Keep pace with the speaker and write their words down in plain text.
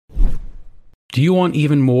Do you want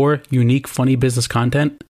even more unique, funny business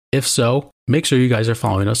content? If so, make sure you guys are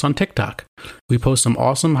following us on TikTok. We post some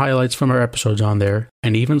awesome highlights from our episodes on there,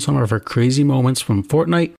 and even some of our crazy moments from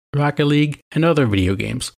Fortnite, Rocket League, and other video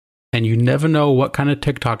games. And you never know what kind of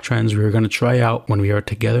TikTok trends we are going to try out when we are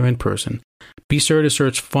together in person. Be sure to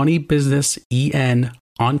search Funny Business EN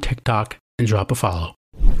on TikTok and drop a follow.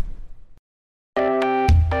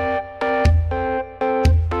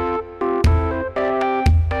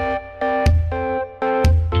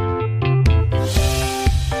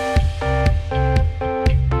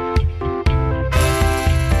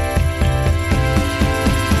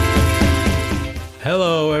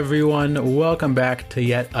 Hello everyone, welcome back to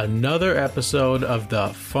yet another episode of the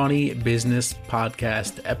Funny Business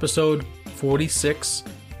Podcast, episode 46.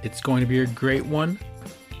 It's going to be a great one.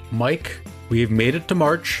 Mike, we've made it to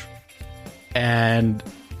March, and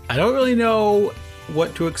I don't really know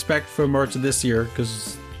what to expect from March of this year,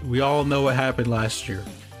 because we all know what happened last year.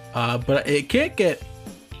 But it can't get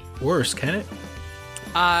worse, can it?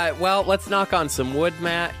 Well, let's knock on some wood,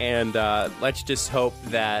 Matt, and let's just hope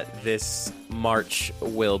that this March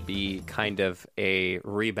will be kind of a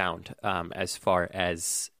rebound as far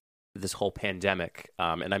as this whole pandemic.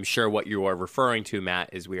 And I'm sure what you are referring to, Matt,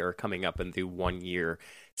 is we are coming up into 1 year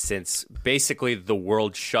since basically the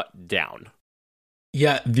world shut down.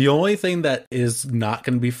 Yeah, the only thing that is not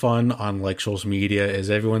going to be fun on like social media is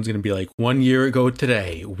everyone's going to be like, 1 year ago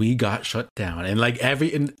today, we got shut down. And like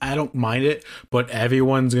and I don't mind it, but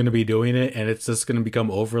everyone's going to be doing it, and it's just going to become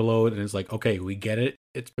overload. And it's like, okay, we get it.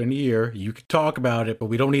 It's been a year. You can talk about it, but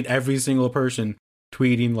we don't need every single person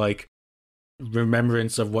tweeting like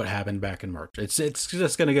remembrance of what happened back in March. It's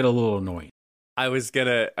just going to get a little annoying. I was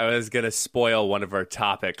gonna spoil one of our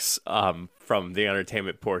topics from the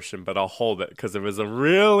entertainment portion, but I'll hold it because it was a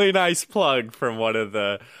really nice plug from one of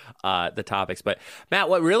the topics. But Matt,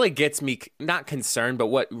 what really gets me, not concerned, but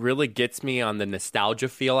what really gets me on the nostalgia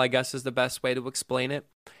feel, I guess is the best way to explain it,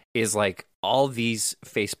 is like all these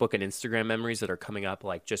Facebook and Instagram memories that are coming up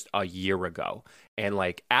like just a year ago, and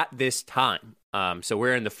like at this time. So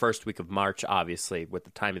we're in the first week of March, obviously, with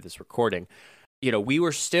the time of this recording. You know, we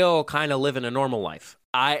were still kind of living a normal life.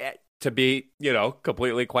 To be,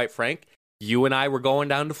 completely quite frank, you and I were going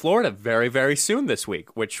down to Florida very, very soon this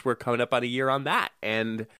week, which we're coming up on a year on that.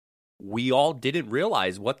 And we all didn't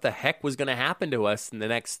realize what the heck was going to happen to us in the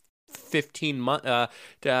next 15 months.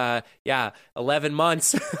 11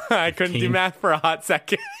 months. I couldn't do math for a hot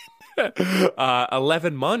second.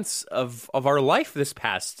 11 months of our life this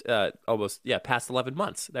past, past 11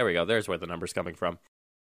 months. There we go. There's where the number's coming from.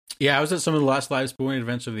 Yeah, I was at some of the last live sporting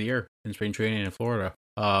events of the year in spring training in Florida.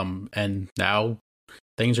 And now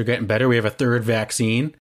things are getting better. We have a third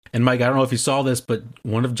vaccine. And Mike, I don't know if you saw this, but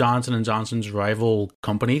one of Johnson & Johnson's rival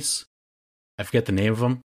companies, I forget the name of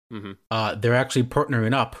them, they're actually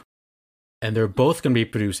partnering up. And they're both going to be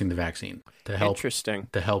producing the vaccine to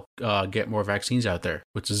help get more vaccines out there,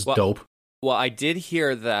 which is dope. Well, I did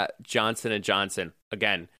hear that Johnson & Johnson,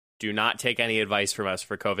 again, do not take any advice from us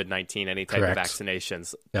for COVID-19, any type of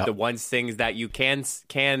vaccinations. Yep. The one things that you can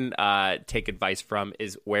take advice from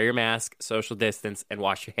is wear your mask, social distance, and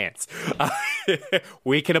wash your hands.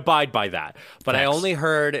 We can abide by that. But I only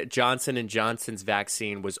heard Johnson & Johnson's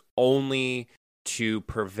vaccine was only to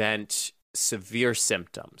prevent severe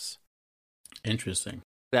symptoms. Interesting.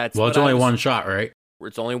 It's only one shot, right?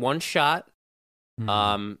 It's only one shot.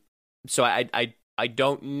 Mm-hmm. So I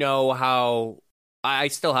don't know how. I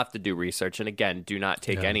still have to do research, and again, do not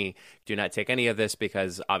take any of this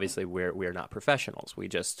because obviously we're not professionals.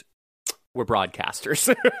 We're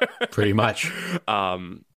broadcasters, pretty much.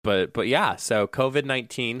 But yeah, so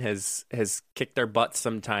COVID-19 has kicked their butts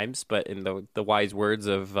sometimes, but in the wise words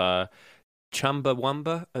of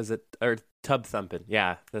Chumbawamba, is it, or Tub Thumpin'?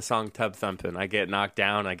 Yeah, the song Tub Thumpin'. I get knocked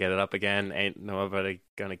down, I get it up again. Ain't nobody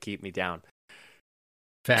gonna keep me down.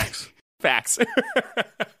 Facts.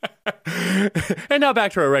 And now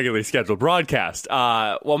back to our regularly scheduled broadcast.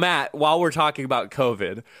 Well, Matt, while we're talking about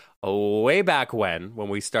COVID, way back when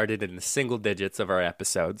we started in the single digits of our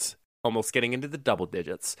episodes, almost getting into the double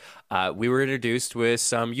digits, we were introduced with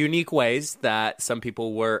some unique ways that some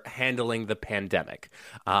people were handling the pandemic.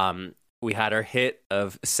 We had our hit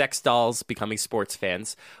of sex dolls becoming sports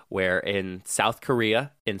fans, where in South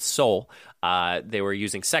Korea, in Seoul, they were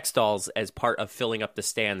using sex dolls as part of filling up the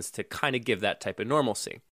stands to kind of give that type of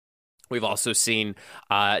normalcy. We've also seen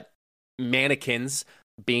mannequins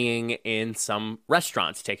being in some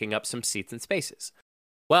restaurants, taking up some seats and spaces.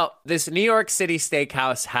 Well, this New York City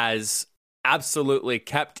steakhouse has absolutely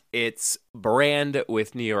kept its brand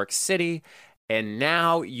with New York City, and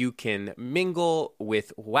now you can mingle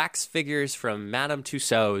with wax figures from Madame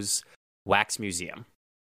Tussauds wax museum.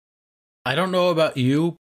 I don't know about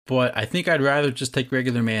you, but I think I'd rather just take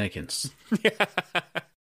regular mannequins.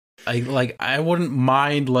 I wouldn't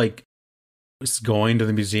mind like just going to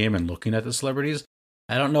the museum and looking at the celebrities.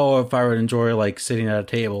 I don't know if I would enjoy like sitting at a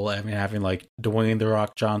table and having like Dwayne The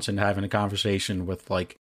Rock Johnson having a conversation with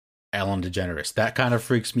like Ellen DeGeneres. That kind of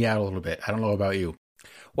freaks me out a little bit. I don't know about you.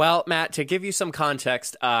 Well, Matt, to give you some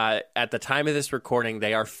context, at the time of this recording,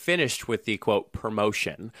 they are finished with the, quote,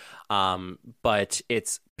 promotion, but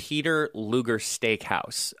it's Peter Luger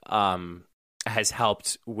Steakhouse has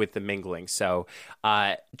helped with the mingling. So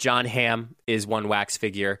John Hamm is one wax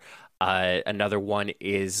figure. Another one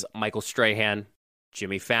is Michael Strahan,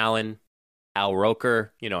 Jimmy Fallon, Al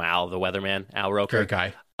Roker, Al the weatherman, Al Roker.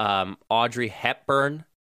 Great guy. Audrey Hepburn,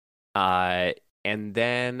 and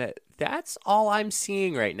then that's all I'm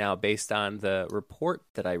seeing right now based on the report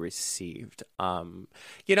that I received.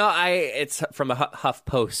 It's from a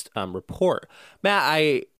HuffPost report. Matt,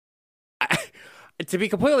 I to be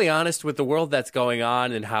completely honest, with the world that's going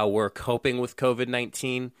on and how we're coping with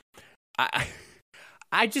COVID-19,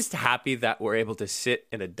 I'm just happy that we're able to sit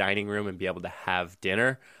in a dining room and be able to have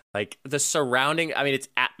dinner. Like the surrounding, it's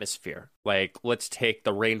atmosphere. Like, let's take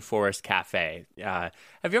the Rainforest Cafe. Have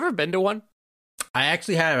you ever been to one? I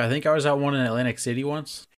actually have. I think I was at one in Atlantic City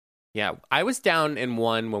once. Yeah, I was down in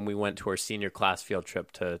one when we went to our senior class field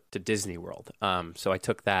trip to Disney World. So I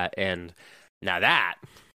took that, and now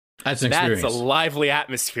that's an experience. That's a lively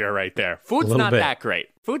atmosphere right there. Food's not that great.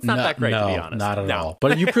 Food's not that great, to be honest. Not at all.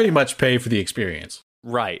 But you pretty much pay for the experience.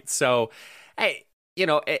 Right. So, hey,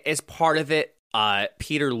 as part of it,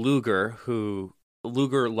 Peter Luger,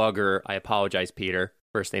 I apologize, Peter,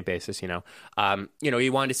 first name basis, he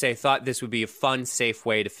wanted to say, thought this would be a fun, safe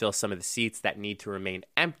way to fill some of the seats that need to remain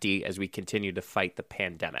empty as we continue to fight the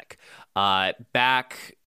pandemic.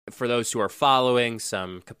 Back, for those who are following,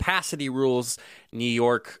 some capacity rules, New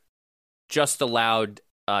York just allowed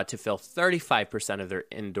to fill 35% of their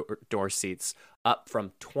indoor seats, up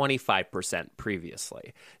from 25%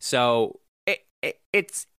 previously. So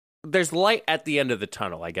it's there's light at the end of the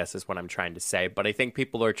tunnel, I guess is what I'm trying to say. But I think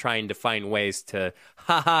people are trying to find ways to,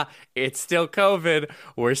 it's still COVID.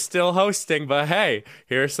 We're still hosting, but hey,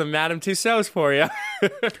 here's some Madame Tussauds for you.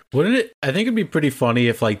 Wouldn't it? I think it'd be pretty funny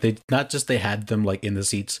if like they had them like in the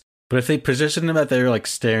seats, but if they positioned them that they're like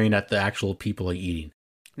staring at the actual people like eating.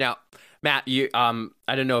 Now, Matt, you I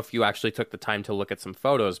don't know if you actually took the time to look at some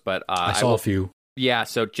photos, but I saw a few. Yeah,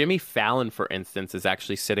 so Jimmy Fallon, for instance, is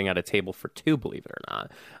actually sitting at a table for two, believe it or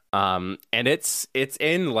not. And it's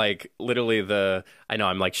in like literally I know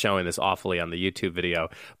I'm like showing this awfully on the YouTube video,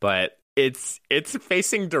 but it's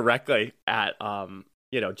facing directly at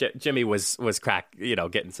Jimmy was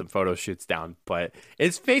getting some photo shoots down, but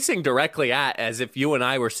it's facing directly at as if you and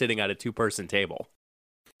I were sitting at a 2-person table.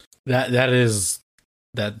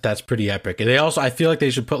 That's pretty epic. And they also, I feel like they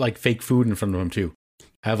should put like fake food in front of them too.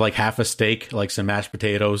 Have like half a steak, like some mashed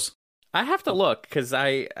potatoes. I have to look because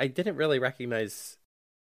I didn't really recognize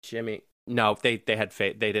Jimmy. No, they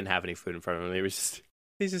didn't have any food in front of him. He's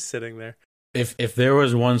just sitting there. If there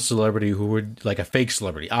was one celebrity who would, like a fake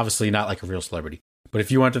celebrity, obviously not like a real celebrity, but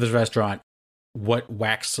if you went to this restaurant, what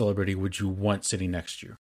wax celebrity would you want sitting next to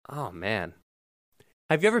you? Oh man,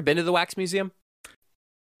 have you ever been to the Wax Museum?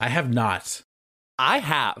 I have not. I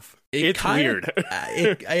have. It's weird.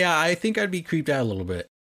 I think I'd be creeped out a little bit.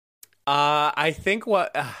 I think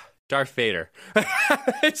Darth Vader.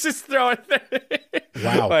 It's just throwing.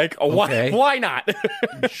 Wow. Like, okay. Why not?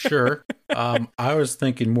 Sure. I was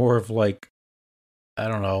thinking more of like, I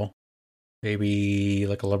don't know, maybe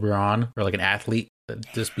like a LeBron or like an athlete. That'd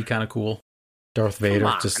just be kind of cool. Darth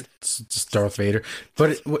Vader, just Darth Vader.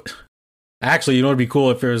 But actually, you know, it'd be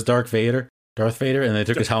cool if it was Darth Vader, and they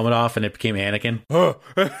took his helmet off and it became Anakin.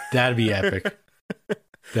 That'd be epic.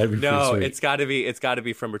 That'd be no, sweet. it's got to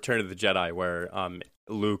be from Return of the Jedi, where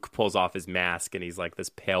Luke pulls off his mask and he's like this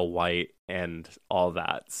pale white and all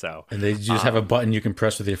that. So, and they just have a button you can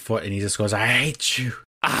press with your foot, and he just goes, "I hate you."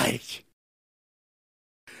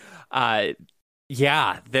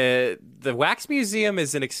 Yeah, the Wax Museum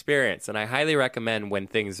is an experience, and I highly recommend when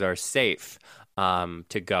things are safe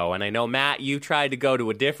to go. And I know, Matt, you tried to go to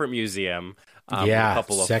a different museum. With a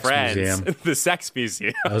couple of friends. Museum. The Sex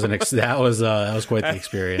Museum. That was quite the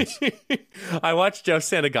experience. I watched Joe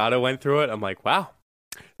Santagato went through it. I'm like, wow,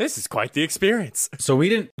 this is quite the experience. So we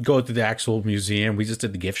didn't go to the actual museum. We just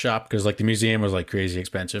did the gift shop because like the museum was like crazy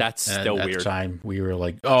expensive. That's still weird. At the time, we were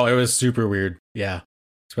like, oh, it was super weird. Yeah,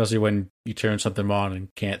 especially when you turn something on and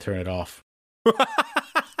can't turn it off.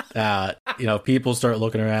 People start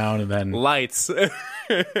looking around and then lights.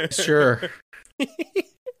 Sure.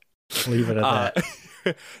 Leave it at that.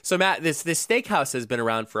 So Matt, this steakhouse has been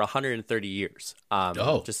around for 130 years.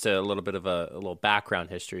 Oh. Just a little bit of a little background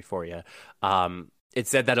history for you. It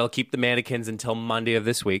said that it'll keep the mannequins until Monday of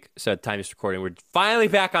this week. So at the time of this recording, we're finally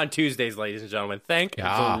back on Tuesdays, ladies and gentlemen. Thank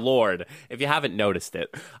the Lord. If you haven't noticed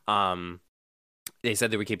it, they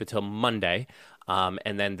said they would keep it till Monday.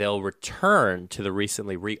 And then they'll return to the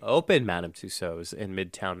recently reopened Madame Tussauds in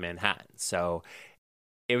Midtown Manhattan. So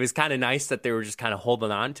it was kind of nice that they were just kind of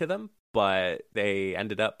holding on to them, but they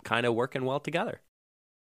ended up kind of working well together.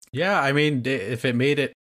 Yeah, I mean, if it made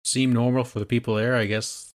it seem normal for the people there, I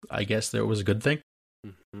guess that was a good thing.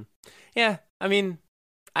 Mm-hmm. Yeah, I mean,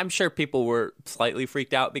 I'm sure people were slightly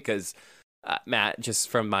freaked out because, Matt, just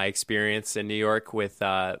from my experience in New York with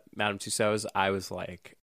Madame Tussauds, I was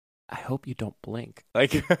like, I hope you don't blink.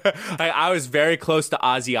 Like, I was very close to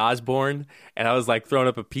Ozzy Osbourne, and I was like throwing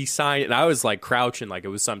up a peace sign, and I was like crouching like it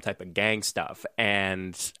was some type of gang stuff.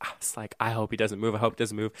 And I was like, I hope he doesn't move. I hope he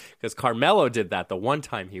doesn't move. Because Carmelo did that the one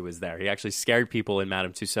time he was there. He actually scared people in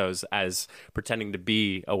Madame Tussauds as pretending to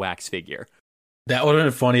be a wax figure. That would have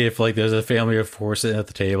been funny if like there's a family of four sitting at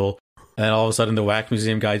the table, and then all of a sudden the wax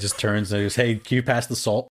museum guy just turns and goes, "Hey, can you pass the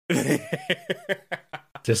salt?"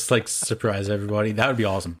 Just like surprise everybody. That would be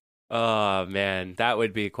awesome. Oh, man, that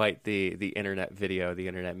would be quite the internet video, the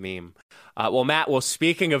internet meme. Well, Matt,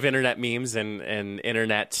 speaking of internet memes and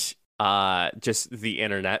internet, just the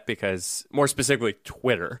internet, because more specifically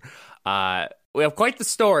Twitter, we have quite the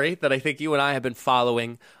story that I think you and I have been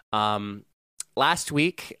following. Last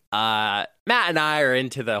week, Matt and I are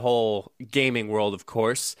into the whole gaming world, of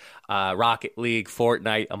course. Rocket League,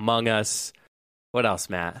 Fortnite, Among Us. What else,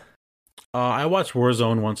 Matt? I watch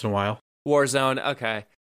Warzone once in a while. Warzone, okay.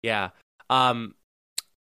 Yeah.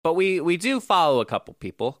 But we do follow a couple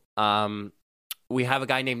people. We have a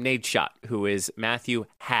guy named Nadeshot, who is Matthew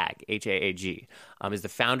Haag, Haag, is the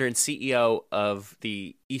founder and CEO of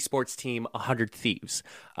the esports team 100 Thieves.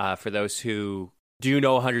 For those who do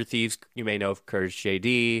know 100 Thieves, you may know of Courage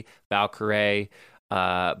JD, Valkyrie,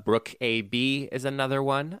 Brooke AB is another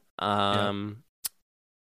one. And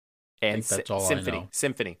that's all Symphony. I know.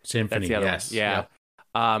 Symphony. That's the other one. Yeah.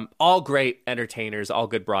 Yep. All great entertainers, all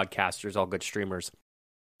good broadcasters, all good streamers.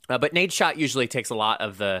 But Nadeshot usually takes a lot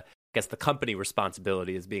of the company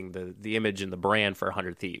responsibility as being the image and the brand for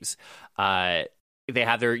 100 Thieves. They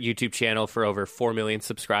have their YouTube channel for over 4 million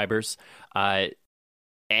subscribers.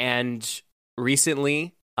 And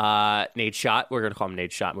recently, Nadeshot, we're going to call him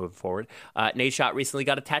Nadeshot moving forward, Nadeshot recently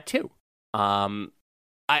got a tattoo.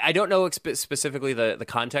 I don't know specifically the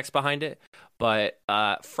context behind it, but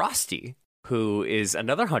Frosty, who is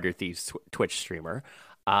another 100 Thieves Twitch streamer,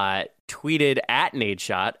 tweeted at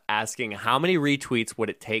Nadeshot asking how many retweets would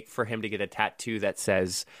it take for him to get a tattoo that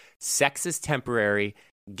says, "Sex is temporary,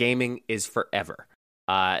 gaming is forever."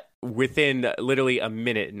 Within literally a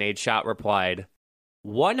minute, Nadeshot replied,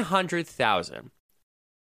 100,000.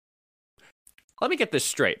 Let me get this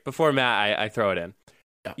straight before, Matt, I throw it in.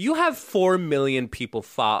 Yeah. You have 4 million people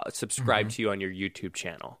subscribe to you on your YouTube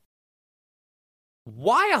channel.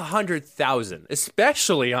 Why 100,000,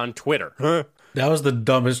 especially on Twitter? That was the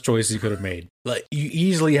dumbest choice he could have made. Like, you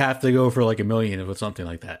easily have to go for like 1 million with something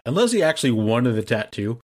like that, unless he actually wanted the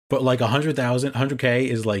tattoo. But like 100,000, 100K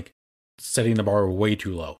is like setting the bar way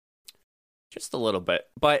too low. Just a little bit,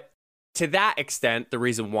 but to that extent, the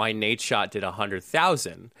reason why Nadeshot did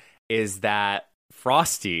 100,000 is that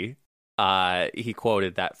Frosty, he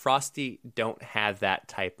quoted that Frosty don't have that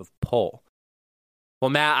type of pull. Well,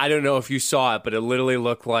 Matt, I don't know if you saw it, but it literally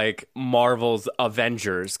looked like Marvel's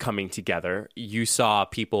Avengers coming together. You saw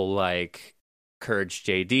people like Courage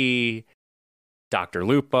JD, Dr.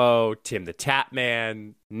 Lupo, Tim the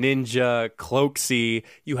Tatman, Ninja, Cloaksy.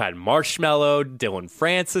 You had Marshmello, Dylan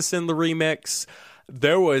Francis in the remix.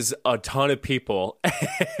 There was a ton of people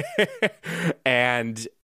and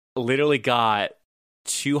literally got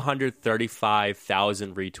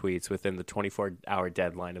 235,000 retweets within the 24-hour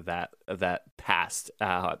deadline of that passed.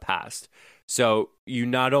 So you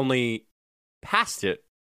not only passed it,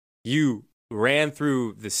 you ran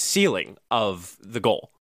through the ceiling of the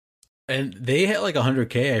goal. And they hit like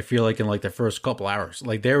 100K, I feel like, in like the first couple hours.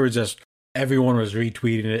 Like, they were just, everyone was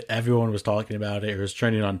retweeting it. Everyone was talking about it. It was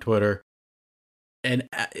trending on Twitter. An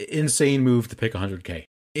insane move to pick 100K.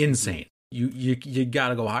 Insane. You got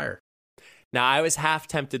to go higher. Now, I was half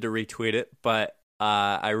tempted to retweet it, but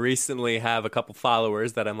I recently have a couple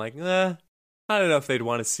followers that I'm like, I don't know if they'd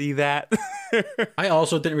want to see that. I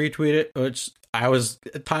also didn't retweet it, which I was,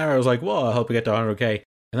 at the time I was like, well, I hope we get to 100K.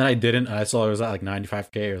 And then I didn't, and I saw it was at like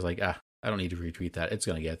 95K. I was like, I don't need to retweet that. It's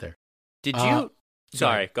going to get there. Did you?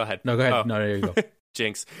 Sorry, go ahead. No, go ahead. Oh. No, there you go.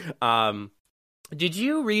 Jinx. Did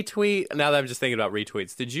you retweet? Now that I'm just thinking about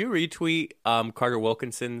retweets, did you retweet Carter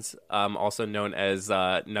Wilkinson's, also known as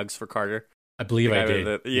Nugs for Carter? I believe I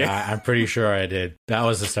did. Yeah, I'm pretty sure I did. That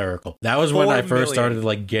was hysterical. That was when I first started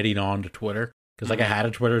like getting on to Twitter, because like I had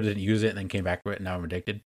a Twitter, didn't use it, and then came back to it, and now I'm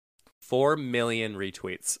addicted. 4 million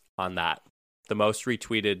retweets on that. The most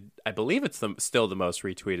retweeted. I believe it's still the most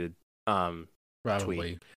retweeted. Probably.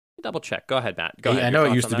 Tweet. Double check. Go ahead, Matt. Go ahead. I know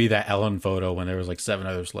it used to be that Ellen photo when there was like 7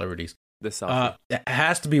 other celebrities. This it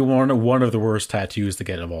has to be one of the worst tattoos to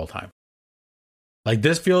get of all time. Like,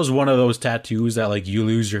 this feels one of those tattoos that like you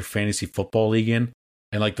lose your fantasy football league in,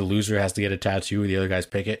 and like the loser has to get a tattoo, the other guys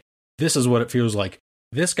pick it. This is what it feels like.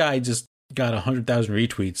 This guy just got 100,000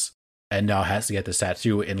 retweets and now has to get this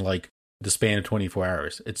tattoo in like the span of 24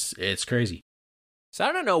 hours. It's crazy. So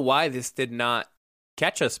I don't know why this did not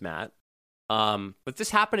catch us, Matt. But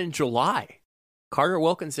this happened in July. Carter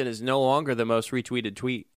Wilkinson is no longer the most retweeted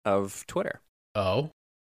tweet of Twitter. Oh?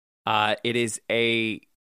 It is a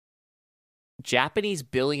Japanese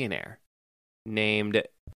billionaire named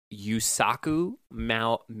Yusaku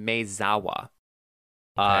Maezawa.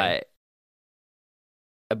 Okay.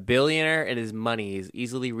 A billionaire and his money is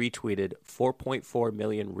easily retweeted 4.4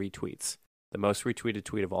 million retweets. The most retweeted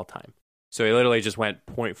tweet of all time. So he literally just went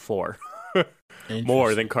 0.4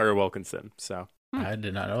 more than Carter Wilkinson. So I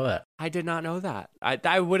did not know that. I did not know that.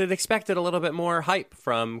 I would have expected a little bit more hype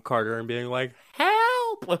from Carter and being like,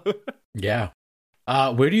 help! Yeah.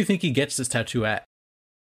 Where do you think he gets this tattoo at?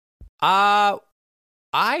 I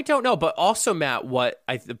don't know. But also, Matt, what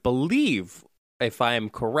I believe, if I am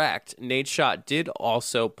correct, Nadeshot did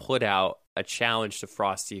also put out a challenge to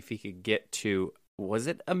Frosty if he could get to, was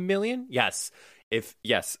it 1 million? Yes.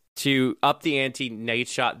 To up the ante,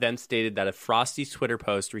 Nadeshot then stated that if Frosty's Twitter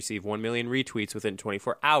post received 1 million retweets within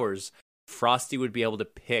 24 hours, Frosty would be able to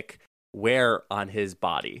pick where on his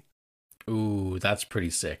body. Ooh, that's pretty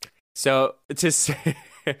sick. So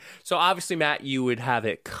so obviously, Matt, you would have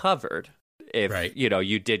it covered if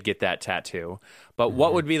you did get that tattoo. But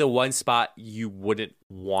what would be the one spot you wouldn't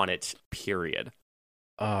want it? Period.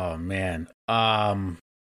 Oh man, I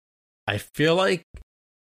feel like.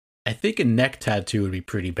 I think a neck tattoo would be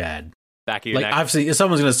pretty bad. Back of your neck? Obviously,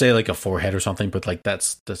 someone's going to say like a forehead or something, but like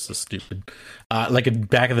that's just stupid. Like a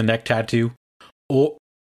back of the neck tattoo or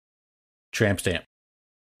tramp stamp.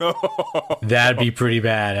 That'd be pretty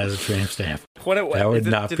bad as a tramp stamp. That would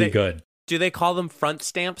not be good. Do they call them front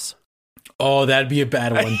stamps? Oh, that'd be a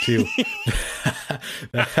bad one too.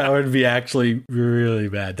 That would be actually really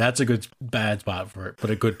bad. That's a bad spot for it,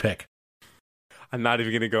 but a good pick. I'm not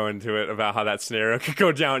even going to go into it about how that scenario could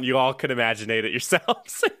go down. You all could imaginate it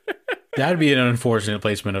yourselves. That'd be an unfortunate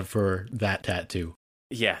placement for that tattoo.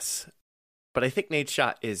 Yes. But I think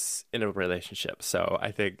Nadeshot is in a relationship, so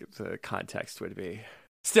I think the context would be...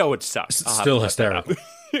 Still would suck. Still hysterical.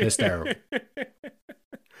 Hysterical.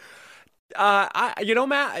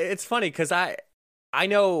 Matt, it's funny because I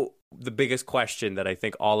know the biggest question that I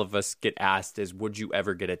think all of us get asked is, would you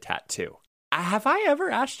ever get a tattoo? Have I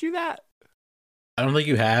ever asked you that? I don't think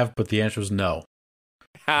you have, but the answer is no.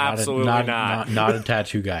 Absolutely not. Not a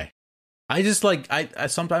tattoo guy. I just like, I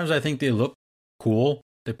sometimes I think they look cool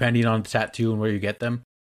depending on the tattoo and where you get them.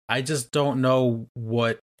 I just don't know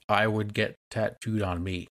what I would get tattooed on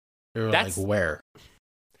me. Or like where.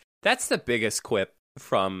 That's the biggest quip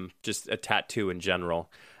from just a tattoo in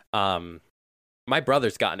general. My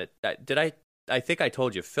brother's gotten it. I think I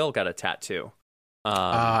told you Phil got a tattoo.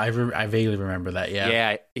 I vaguely remember that.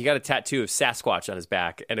 Yeah, he got a tattoo of Sasquatch on his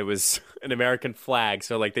back, and it was an American flag.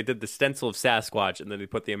 So like they did the stencil of Sasquatch, and then they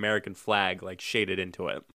put the American flag like shaded into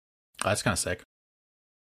it. Oh, that's kind of sick.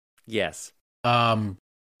 Yes.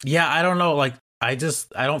 Yeah, I don't know. Like, I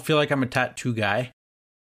don't feel like I'm a tattoo guy.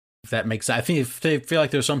 If that makes sense. I think if they feel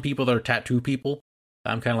like there's some people that are tattoo people,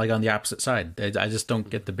 I'm kind of like on the opposite side. I just don't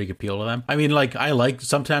get the big appeal to them. I mean, like,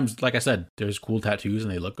 sometimes, like I said, there's cool tattoos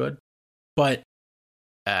and they look good, but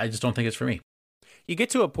I just don't think it's for me. You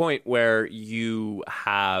get to a point where you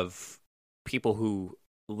have people who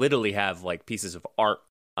literally have like pieces of art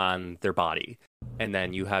on their body, and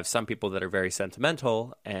then you have some people that are very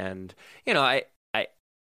sentimental. And I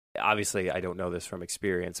obviously I don't know this from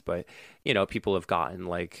experience, but people have gotten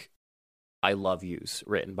like "I love yous"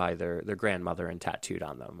 written by their grandmother and tattooed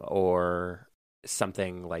on them, or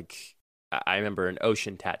something like, I remember an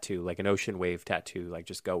ocean tattoo, like an ocean wave tattoo, like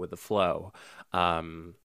just go with the flow.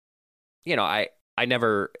 I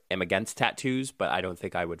never am against tattoos, but I don't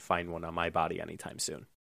think I would find one on my body anytime soon.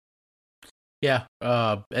 Yeah.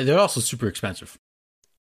 They're also super expensive.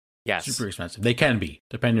 Yes. Super expensive. They can be,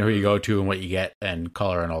 depending on who you go to and what you get and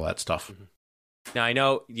color and all that stuff. Mm-hmm. Now, I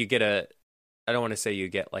know you get I don't want to say you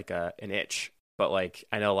get like an itch, but like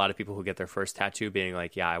I know a lot of people who get their first tattoo being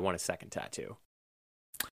like, yeah, I want a second tattoo.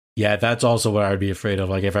 Yeah, that's also what I would be afraid of.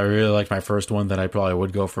 Like, if I really liked my first one, then I probably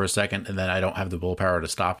would go for a second, and then I don't have the willpower to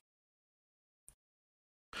stop.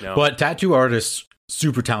 No. But tattoo artists,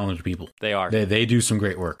 super talented people. They are. They do some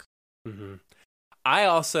great work. Mm-hmm. I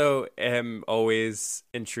also am always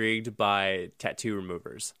intrigued by tattoo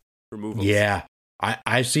removals. Yeah.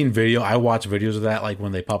 I've seen I watch videos of that, like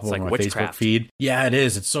when they pop up on my Facebook feed. Yeah, it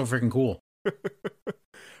is. It's so freaking cool.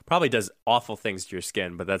 Probably does awful things to your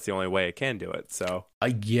skin, but that's the only way it can do it. So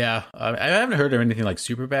yeah, I haven't heard of anything like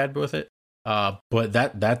super bad with it. But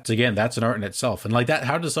that's an art in itself. And like that,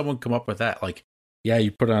 how does someone come up with that? Like, yeah,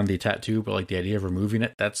 you put it on the tattoo, but like the idea of removing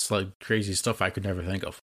it, that's like crazy stuff I could never think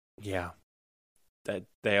of. Yeah, that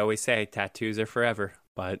they always say tattoos are forever,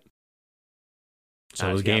 but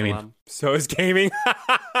so is gaming. So is gaming.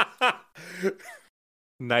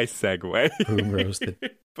 Nice segue. Boom roasted.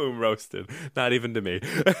 Boom roasted. Not even to me.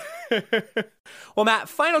 Well, Matt,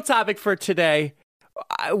 final topic for today.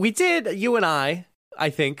 You and I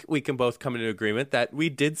think we can both come into agreement that we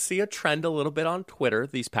did see a trend a little bit on Twitter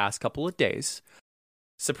these past couple of days.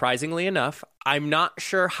 Surprisingly enough, I'm not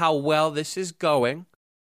sure how well this is going,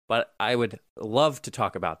 but I would love to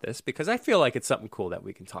talk about this because I feel like it's something cool that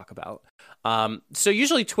we can talk about. So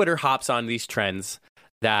usually Twitter hops on these trends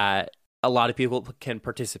that a lot of people can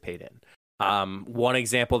participate in. One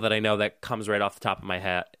example that I know that comes right off the top of my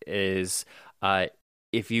head is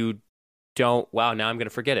if you don't, wow, now I'm going to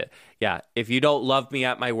forget it. Yeah, if you don't love me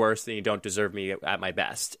at my worst, then you don't deserve me at my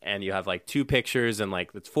best. And you have like two pictures and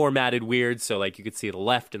like it's formatted weird. So like you could see the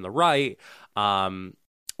left and the right,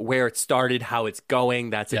 where it started, how it's going.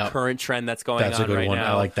 That's a current trend that's going on right now. That's a good one.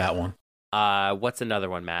 I like that one. What's another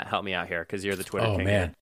one, Matt? Help me out here because you're the Twitter king. Oh,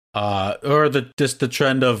 man. Or the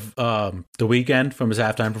trend of The Weeknd from his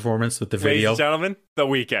halftime performance with the video. Ladies and gentlemen, The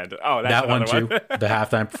Weeknd. Oh, that's that one too. The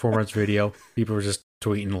halftime performance video. People were just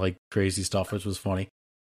tweeting like crazy stuff, which was funny.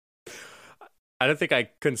 I don't think I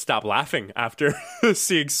couldn't stop laughing after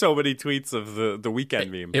seeing so many tweets of the Weeknd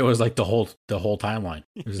meme. It was like the whole timeline.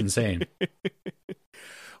 It was insane.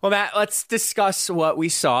 Well, Matt, let's discuss what we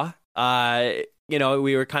saw.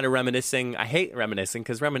 We were kind of reminiscing. I hate reminiscing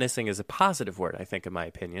because reminiscing is a positive word, I think, in my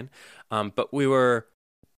opinion. But we were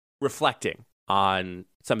reflecting on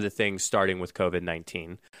some of the things starting with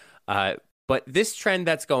COVID-19. But this trend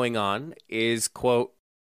that's going on is, quote,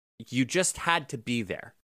 you just had to be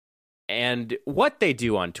there. And what they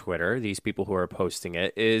do on Twitter, these people who are posting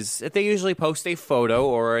it, is that they usually post a photo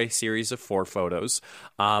or a series of 4 photos,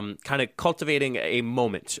 kind of cultivating a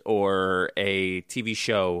moment or a TV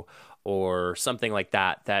show or something like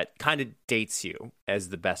that kind of dates you, as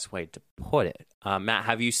the best way to put it. Matt,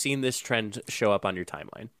 have you seen this trend show up on your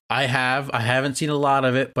timeline? I have. I haven't seen a lot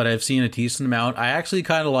of it, but I've seen a decent amount. I actually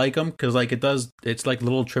kind of like them because like it's like a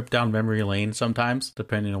little trip down memory lane sometimes,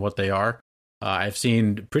 depending on what they are. I've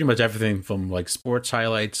seen pretty much everything from like sports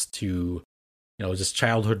highlights to, just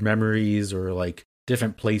childhood memories or like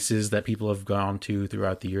different places that people have gone to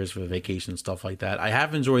throughout the years for vacation, stuff like that. I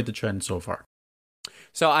have enjoyed the trend so far.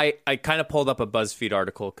 So I kind of pulled up a BuzzFeed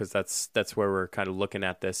article because that's where we're kind of looking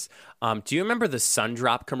at this. Do you remember the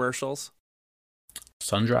Sundrop commercials?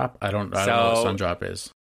 Sundrop? I don't know what Sundrop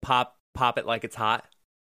is. Pop it like it's hot.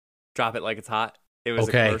 Drop it like it's hot. It was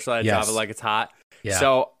okay. A commercial that drop it like it's hot. Yeah.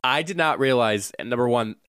 So I did not realize, and number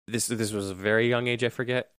one, this was a very young age, I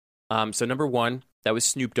forget. So number one, that was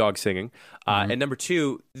Snoop Dogg singing. And number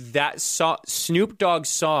two, that Snoop Dogg's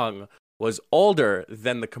song was older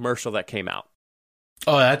than the commercial that came out.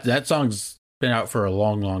 Oh, that song's been out for a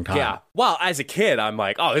long, long time. Yeah. Well, as a kid, I'm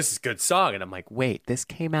like, oh, this is a good song. And I'm like, wait, this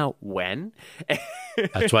came out when?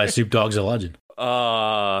 That's why Snoop Dogg's a legend.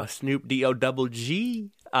 Snoop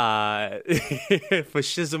D-O-double-G. For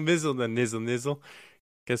shizzle mizzle, the nizzle nizzle.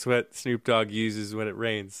 Guess what Snoop Dogg uses when it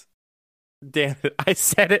rains? Damn it, I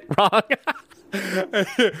said it wrong.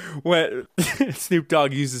 When Snoop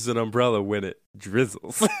Dogg uses an umbrella when it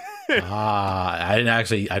drizzles. I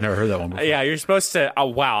never heard that one before. Yeah, you're supposed to. Oh,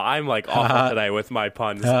 wow, I'm like awful today with my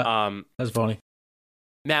puns. That's funny.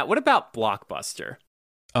 Matt, what about Blockbuster?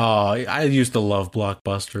 Oh, I used to love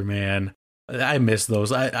Blockbuster, man. I miss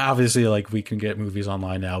those. Obviously, like, we can get movies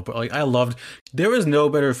online now, but like, there was no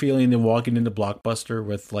better feeling than walking into Blockbuster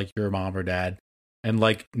with like your mom or dad and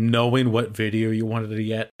like knowing what video you wanted to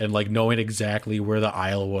get and like knowing exactly where the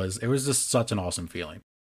aisle was. It was just such an awesome feeling.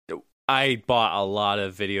 I bought a lot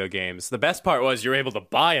of video games. The best part was you're able to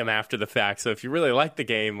buy them after the fact. So if you really like the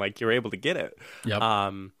game, like, you're able to get it. Yep.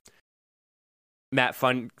 Matt,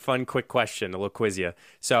 fun, quick question. A little quiz you.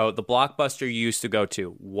 So the Blockbuster you used to go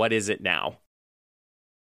to, what is it now?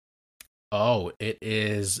 Oh, it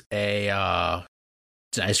is it's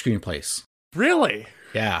an ice cream place. Really?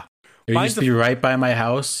 Yeah. It Mine's used to be right by my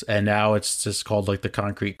house, and now it's just called like the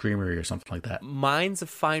Concrete Creamery or something like that. Mine's a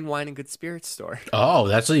fine wine and good spirits store. Oh,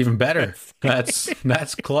 that's even better. That's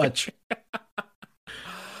clutch.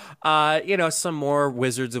 Some more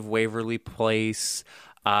Wizards of Waverly Place.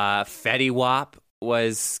 Fetty Wap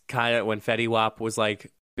was kind of when Fetty Wap was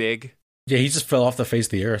like big. Yeah, he just fell off the face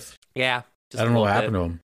of the earth. Yeah. I don't know what happened to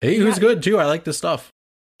him. He was good too. I like this stuff.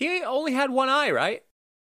 He only had one eye, right?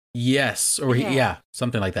 Yes. Or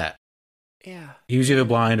something like that. Yeah. He was either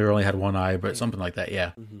blind or only had one eye, but something like that,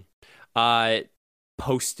 yeah. Mm-hmm.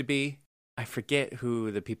 Supposed to be. I forget who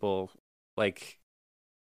the people like.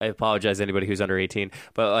 I apologize to anybody who's under 18,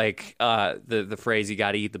 but like the phrase "you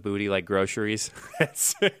got to eat the booty like groceries."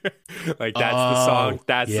 That's the song.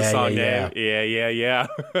 That's the song name. Yeah.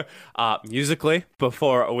 Musically,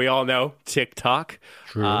 before we all know TikTok.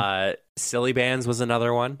 True. Silly Bands was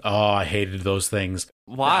another one. Oh, I hated those things.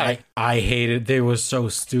 Why? I hated. They were so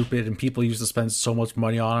stupid, and people used to spend so much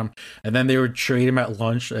money on them, and then they would trade them at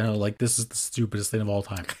lunch, and like, this is the stupidest thing of all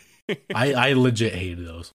time. I legit hated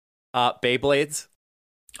those. Beyblades.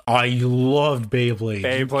 I loved Beyblades.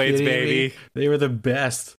 Beyblades, baby. Me? They were the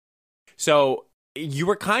best. So you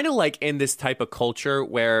were kind of like in this type of culture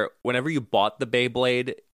where whenever you bought the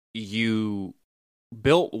Beyblade, you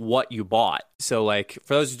built what you bought. So like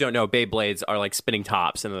for those who don't know, Beyblades are like spinning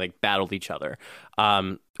tops and they like battled each other.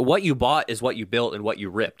 What you bought is what you built and what you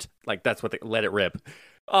ripped. Like that's what they let it rip.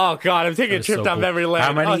 Oh god, I'm taking a trip down memory lane.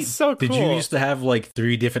 How many? So cool. Did you used to have like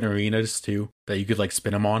 3 different arenas too that you could like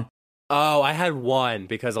spin them on? Oh, I had one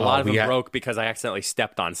because a lot of them broke because I accidentally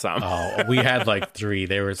stepped on some. Oh, we had like 3.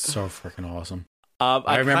 They were so freaking awesome.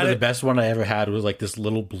 I remember the best one I ever had was like this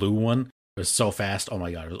little blue one. It was so fast. Oh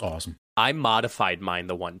my god, it was awesome. I modified mine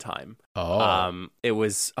the one time. Oh. It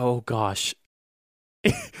was, oh gosh.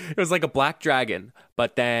 It was like a black dragon,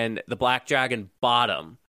 but then the black dragon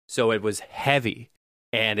bottom, so it was heavy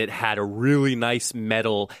and it had a really nice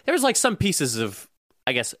metal. There was like some pieces of,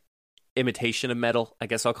 I guess, imitation of metal, I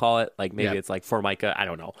guess I'll call it. Like maybe it's like Formica. I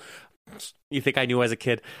don't know. You think I knew as a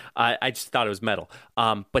kid? I just thought it was metal.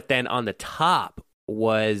 But then on the top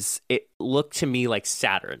it looked to me like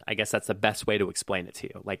Saturn. I guess that's the best way to explain it to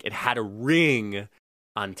you. Like it had a ring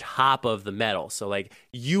on top of the metal. So like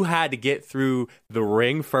you had to get through the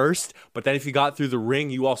ring first, but then if you got through the ring,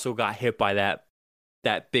 you also got hit by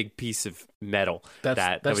that big piece of metal.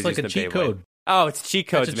 That was like a cheat code. Oh, it's cheat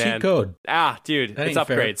codes, man. Cheat code. Dude, it's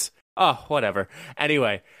upgrades. Fair. Oh, whatever.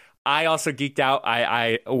 Anyway, I also geeked out.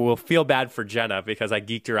 I will feel bad for Jenna because I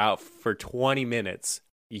geeked her out for 20 minutes.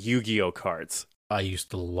 Yu-Gi-Oh cards. I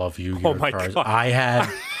used to love Yu-Gi-Oh cards. God.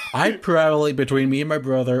 I probably, between me and my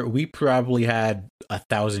brother, we probably had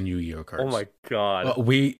 1,000 Yu-Gi-Oh cards. Oh my god.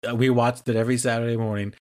 We watched it every Saturday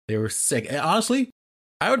morning. They were sick. And honestly,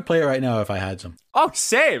 I would play it right now if I had some. Oh,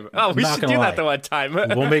 same. Oh, we should do that the one time.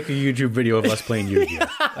 We'll make a YouTube video of us playing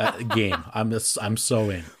Yu-Gi-Oh game. I'm so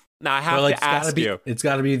in. Now I have to ask you. It's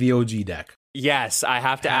got to be the OG deck. Yes, I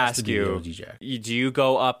have to ask you. The OG do you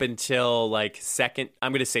go up until like second?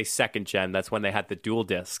 I'm going to say second gen. That's when they had the dual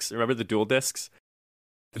discs. Remember the dual discs?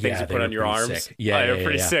 The things you put on your arms. Sick. Yeah, they're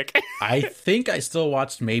pretty sick. I think I still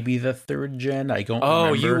watched maybe the 3rd gen. I don't remember.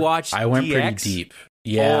 Oh, you watched? I went DX? pretty deep.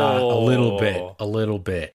 Yeah, a little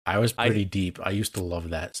bit. I was pretty deep. I used to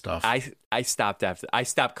love that stuff. I stopped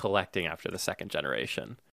collecting after the 2nd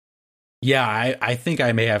generation. Yeah, I think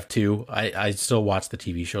I may have too. I still watch the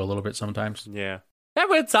TV show a little bit sometimes. Yeah,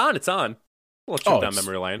 but it's on. We'll trip down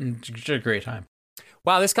memory lane. It's a great time.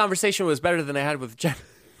 Wow, this conversation was better than I had with Jen.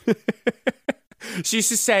 She used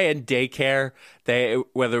to say in daycare,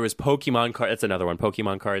 whether it was Pokemon cards, that's another one,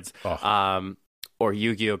 Pokemon cards, or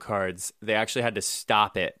Yu-Gi-Oh cards, they actually had to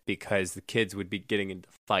stop it because the kids would be getting into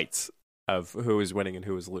fights of who was winning and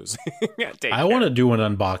who was losing. I want to do an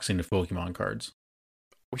unboxing of Pokemon cards.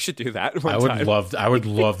 We should do that. I would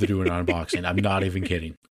love to do an unboxing. I'm not even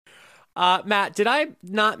kidding. Matt, did I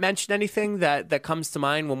not mention anything that comes to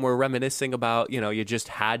mind when we're reminiscing about, you just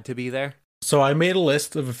had to be there? So I made a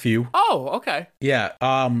list of a few. Oh, okay. Yeah.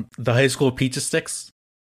 The high school pizza sticks.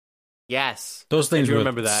 Yes. Those things were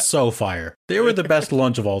remember that. So fire. They were the best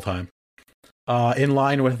lunch of all time. In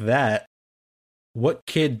line with that, what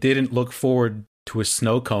kid didn't look forward to a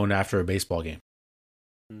snow cone after a baseball game?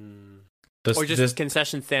 Or just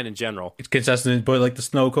concession stand in general. It's concession, but like the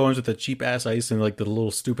snow cones with the cheap ass ice and like the little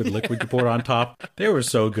stupid liquid you pour on top. They were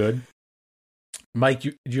so good. Mike,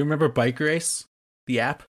 do you remember Bike Race? The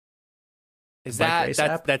app? Is that's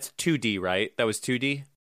 2D, right? That was 2D?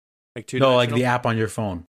 Like 2D? No, like the app on your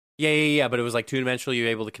phone. Yeah, but it was like 2-dimensional. You were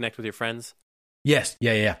able to connect with your friends? Yes,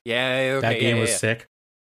 yeah. Yeah, okay, That game was sick.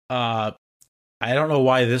 I don't know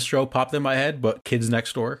why this show popped in my head, but Kids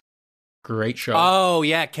Next Door, great show. Oh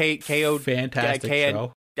yeah, K.O. Fantastic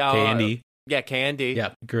show. Uh, K&D. Yeah, K&D.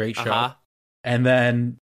 Yeah, great show. Uh-huh. And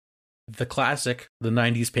then the classic, the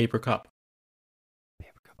 90s Paper Cup.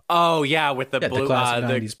 Oh yeah, with the blue, the classic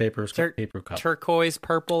the 90s paper cup. turquoise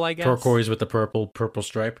purple, I guess. Turquoise with the purple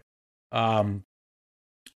stripe.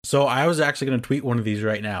 So I was actually going to tweet one of these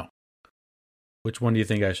right now. Which one do you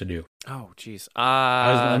think I should do? Oh, jeez.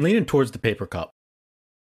 I'm leaning towards the paper cup.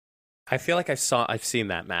 I feel like I've seen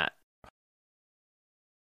that, Matt.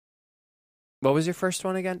 What was your first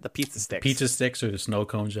one again? The pizza sticks. Pizza sticks or the snow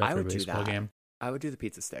cones I for a would do baseball that. game. I would do the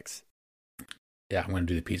pizza sticks. Yeah, I'm going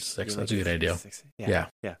to do the pizza sticks. You That's like a good idea. Yeah.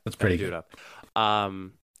 That's pretty do good. it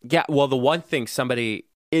up. Yeah, well, the one thing so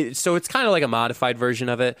it's kind of like a modified version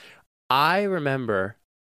of it. I remember,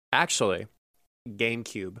 actually,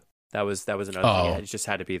 GameCube. That was another thing. It just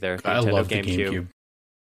had to be there. I love the GameCube. It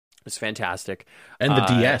was fantastic. And the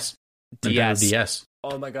DS. DS.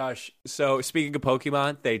 Oh my gosh. So speaking of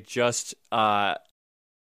Pokemon, they just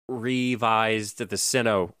revised the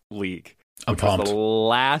Sinnoh League. Which was the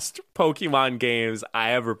last Pokemon games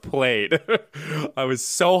I ever played. I was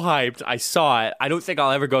so hyped. I saw it. I don't think I'll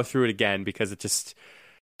ever go through it again because it just,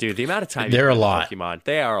 dude, the amount of time they're a lot. Pokemon,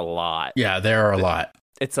 they are a lot. Yeah, they are a lot.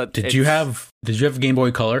 Did you have Game Boy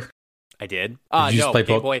Color? I did. Did you no,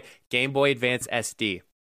 play Game Boy Advance SD.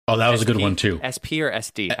 Oh, that was a good one too. SP or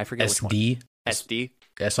SD? I forget which one. SD.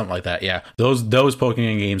 Yeah, something like that. Yeah, those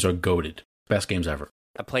Pokemon games are goated. Best games ever.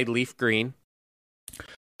 I played Leaf Green.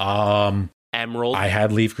 Emerald. I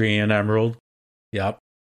had Leaf Green and Emerald. Yep.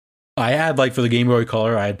 I had, for the Game Boy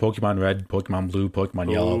Color, I had Pokemon Red, Pokemon Blue,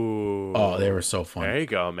 Pokemon Yellow. Ooh. Oh, they were so fun. There you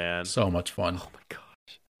go, man. So much fun. Oh my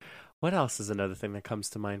gosh. What else is another thing that comes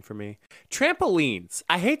to mind for me? Trampolines.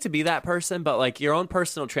 I hate to be that person, but your own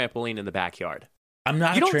personal trampoline in the backyard. I'm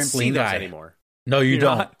not a trampoline guy anymore. No, you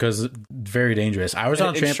don't, because it's very dangerous. I was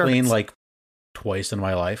on a trampoline twice in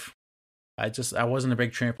my life. I wasn't a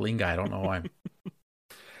big trampoline guy. I don't know why.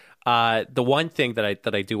 The one thing that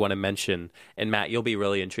I do want to mention, and Matt, you'll be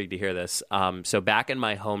really intrigued to hear this. So back in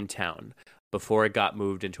my hometown, before it got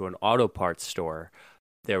moved into an auto parts store,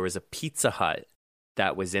 there was a Pizza Hut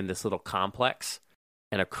that was in this little complex,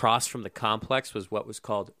 and across from the complex was what was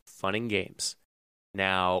called Fun and Games.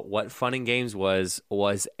 Now, what Fun and Games was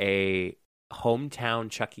a hometown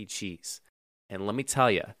Chuck E. Cheese, and let me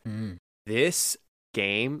tell you, this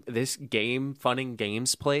game Fun and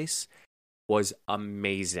Games place was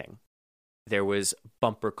amazing. There was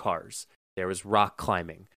bumper cars, there was rock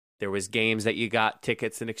climbing, there was games that you got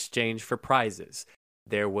tickets in exchange for prizes,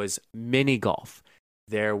 there was mini golf,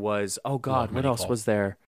 there was what else was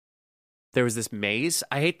there? There was this maze.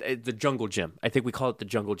 I hate the jungle gym. I think we called it the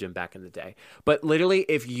jungle gym back in the day. But literally,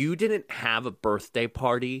 if you didn't have a birthday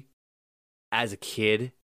party as a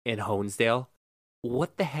kid in Honesdale,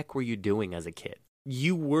 what the heck were you doing as a kid?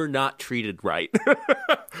 You were not treated right.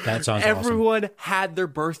 That sounds Everyone had their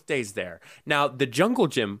birthdays there. Now, the jungle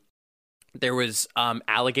gym, there was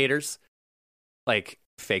alligators, like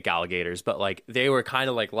fake alligators, but they were kind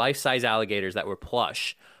of like life-size alligators that were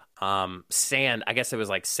plush. Sand, I guess it was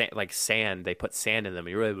like sand. They put sand in them.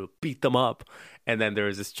 You were able to beat them up. And then there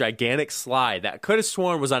was this gigantic slide that could have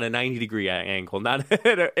sworn was on a 90-degree angle.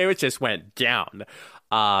 It just went down.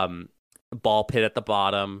 Ball pit at the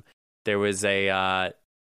bottom. There was a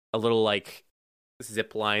little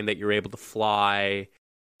zip line that you're able to fly.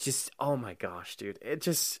 Just, oh my gosh, dude. It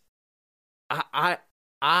just, I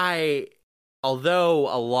although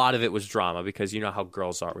a lot of it was drama, because you know how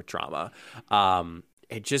girls are with drama,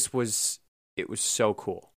 it was so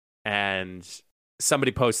cool. And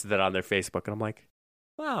somebody posted that on their Facebook, and I'm like,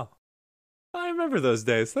 wow, I remember those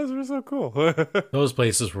days. Those were so cool. Those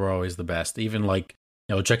places were always the best. Even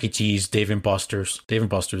Chuck E. Cheese, Dave & Buster's. Dave &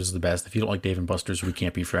 Buster's is the best. If you don't like Dave & Buster's, we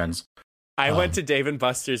can't be friends. I went to Dave &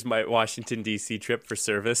 Buster's my Washington, D.C. trip for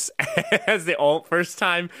service as the first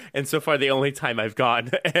time, and so far the only time I've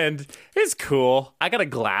gone. And it's cool. I got a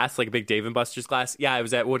glass, like a big Dave & Buster's glass. Yeah, I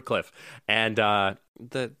was at Woodcliff. And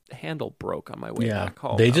the handle broke on my way back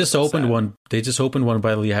home. They just opened one. They just opened one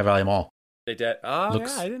by the Lehigh Valley Mall. They did? Oh,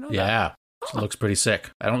 yeah, I didn't know that. Yeah. It looks pretty sick.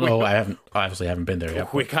 I don't know. I haven't been there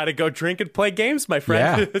yet. We got to go drink and play games, my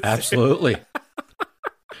friend. Yeah, absolutely.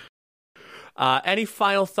 Any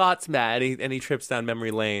final thoughts, Matt? Any trips down memory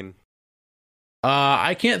lane?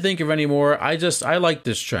 I can't think of any more. I like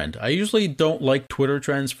this trend. I usually don't like Twitter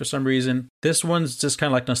trends for some reason. This one's just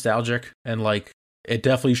kind of nostalgic, and it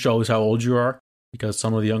definitely shows how old you are, because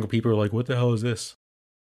some of the younger people are like, "What the hell is this?"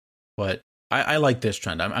 But I like this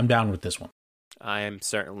trend. I'm down with this one. I am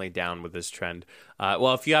certainly down with this trend.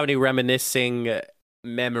 Well, if you have any reminiscing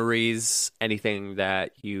memories, anything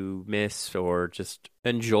that you miss or just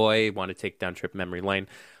enjoy, want to take down trip memory lane,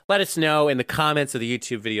 let us know in the comments of the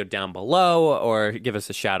YouTube video down below, or give us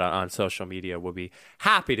a shout out on social media. We'll be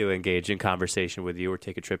happy to engage in conversation with you or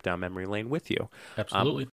take a trip down memory lane with you.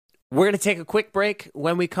 Absolutely. We're going to take a quick break.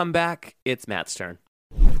 When we come back, it's Matt's turn.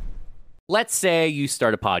 Let's say you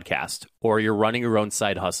start a podcast or you're running your own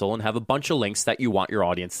side hustle and have a bunch of links that you want your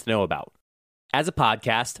audience to know about. As a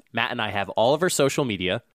podcast, Matt and I have all of our social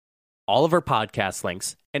media, all of our podcast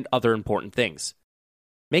links, and other important things.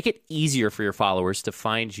 Make it easier for your followers to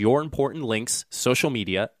find your important links, social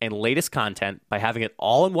media, and latest content by having it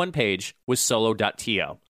all in one page with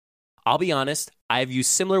Solo.to. I'll be honest, I've used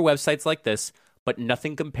similar websites like this, but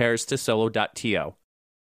nothing compares to Solo.to.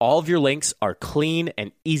 All of your links are clean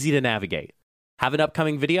and easy to navigate. Have an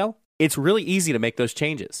upcoming video? It's really easy to make those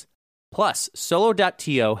changes. Plus,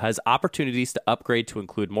 Solo.to has opportunities to upgrade to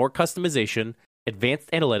include more customization, advanced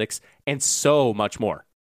analytics, and so much more.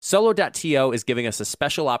 Solo.to is giving us a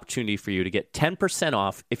special opportunity for you to get 10%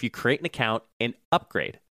 off if you create an account and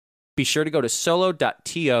upgrade. Be sure to go to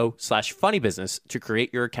solo.to/funnybusiness to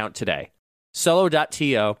create your account today.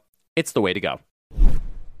 Solo.to, it's the way to go.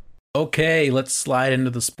 Okay, let's slide into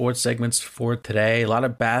the sports segments for today. A lot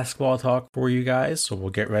of basketball talk for you guys, so we'll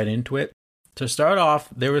get right into it. To start off,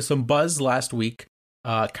 there was some buzz last week.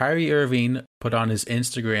 Kyrie Irving put on his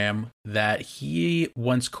Instagram that he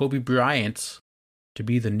wants Kobe Bryant to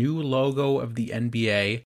be the new logo of the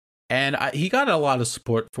NBA, and he got a lot of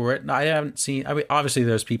support for it. I haven't seen, I mean, obviously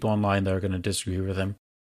there's people online that are going to disagree with him.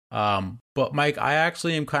 But Mike, I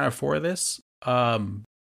actually am kind of for this.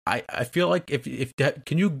 I feel like if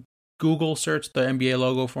can you Google search the NBA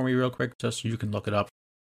logo for me real quick, just so you can look it up?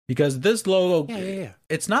 Because this logo,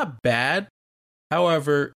 it's not bad.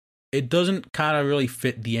 However, it doesn't kind of really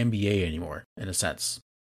fit the NBA anymore, in a sense.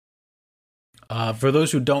 For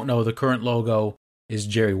those who don't know, the current logo is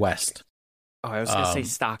Jerry West. Oh, I was going to say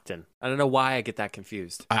Stockton. I don't know why I get that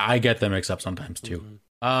confused. I get them mixed up sometimes, too.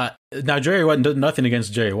 Mm-hmm. Now, Jerry West, nothing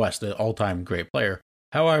against Jerry West, the all-time great player.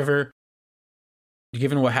 However,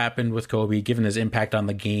 given what happened with Kobe, given his impact on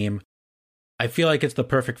the game, I feel like it's the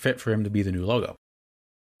perfect fit for him to be the new logo.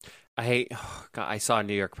 I saw a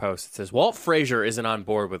New York Post. It says, Walt Frazier isn't on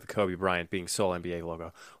board with the Kobe Bryant being sole NBA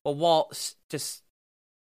logo. Well, Walt, just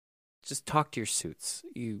talk to your suits.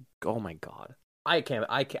 Oh my God. I can't,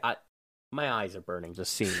 my eyes are burning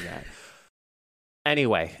just seeing that.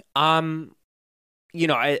 Anyway, as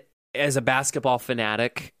a basketball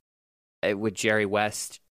fanatic with Jerry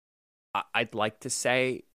West, I'd like to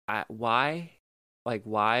say, why? Like,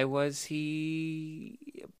 why was he...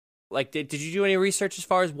 Like, did you do any research as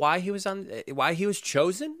far as why he was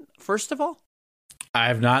chosen, first of all? I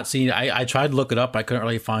have not seen... I tried to look it up. I couldn't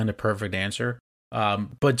really find a perfect answer.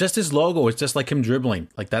 But just his logo, it's just like him dribbling.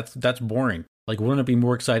 Like, that's boring. Like, wouldn't it be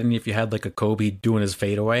more exciting if you had, like, a Kobe doing his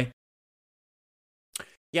fadeaway?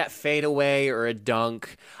 Yeah, fadeaway or a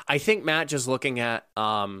dunk. I think, Matt, just looking at,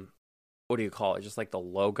 what do you call it? Just, like, the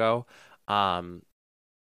logo.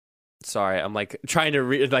 Sorry, I'm like trying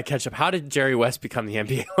to catch up. How did Jerry West become the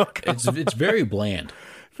NBA logo? It's very bland.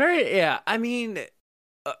 I mean,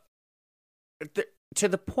 to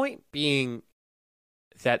the point being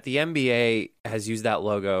that the NBA has used that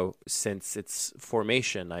logo since its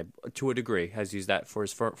formation. To a degree, has used that for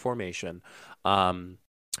its formation, and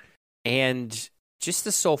just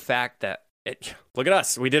the sole fact that look at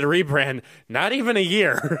us, we did a rebrand, not even a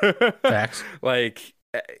year. Facts. Like,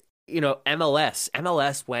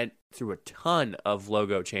 MLS went through a ton of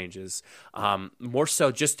logo changes, more so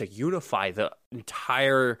just to unify the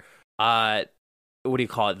entire, the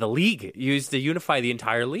league, used to unify the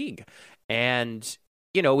entire league. And,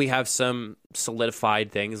 we have some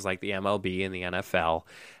solidified things like the MLB and the NFL,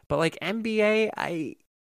 but like NBA, I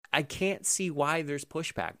can't see why there's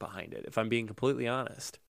pushback behind it, if I'm being completely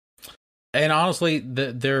honest. And honestly,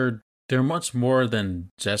 they're much more than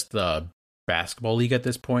just the basketball league at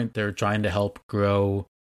this point. They're trying to help grow,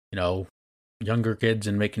 younger kids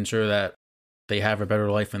and making sure that they have a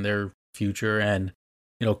better life in their future. And,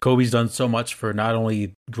 Kobe's done so much for not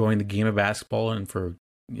only growing the game of basketball and for,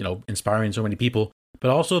 inspiring so many people,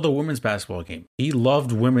 but also the women's basketball game. He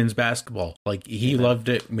loved women's basketball. Like, he loved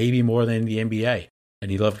it maybe more than the NBA,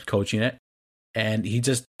 and he loved coaching it. And he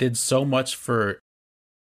just did so much for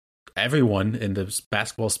everyone in the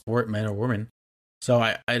basketball sport, men or women. So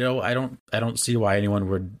I don't see why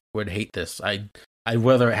anyone would hate this.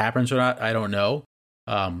 Whether it happens or not, I don't know.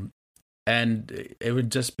 And it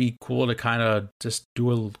would just be cool to kind of just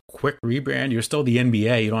do a quick rebrand. You're still the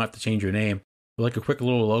NBA. You don't have to change your name. like a quick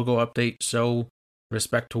little logo update, show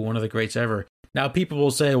respect to one of the greats ever. Now, people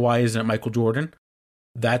will say, why isn't it Michael Jordan?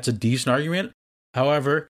 That's a decent argument.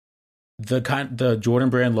 However, the Jordan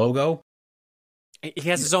brand logo, he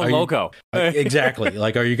has his own logo. Exactly.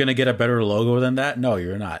 Like, are you going to get a better logo than that? No,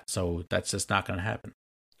 you're not. So that's just not going to happen.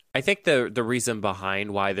 I think the reason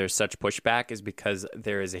behind why there's such pushback is because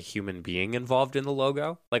there is a human being involved in the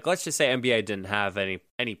logo. Like, let's just say NBA didn't have any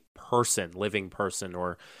living person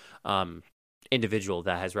or individual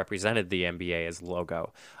that has represented the NBA as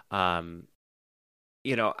logo. I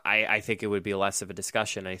think it would be less of a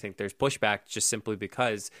discussion. I think there's pushback just simply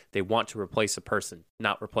because they want to replace a person,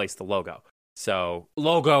 not replace the logo. So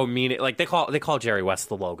logo meaning, like, they call Jerry West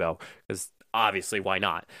the logo because obviously why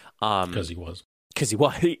not? Because he was.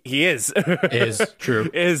 He is. Is true.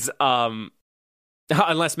 Is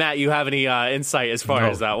unless Matt, you have any insight as far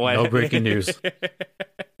as that went. No breaking news.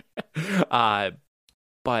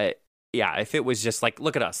 But yeah, if it was just like,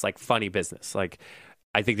 look at us, like funny business. Like,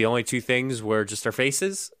 I think the only two things were just our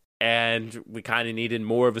faces, and we kind of needed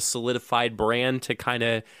more of a solidified brand to kind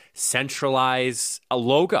of centralize a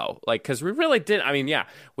logo. Like, because we really didn't. I mean, yeah,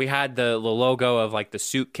 we had the logo of like the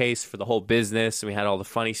suitcase for the whole business, and we had all the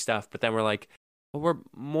funny stuff. But then we're like, well, we're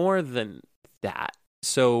more than that.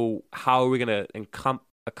 So how are we going to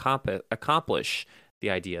accomplish the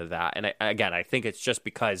idea of that? And I think it's just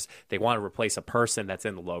because they want to replace a person that's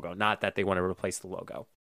in the logo, not that they want to replace the logo.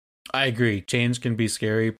 I agree. Change can be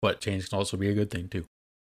scary, but change can also be a good thing too.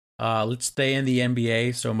 Let's stay in the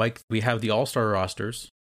NBA. So, Mike, we have the All-Star rosters.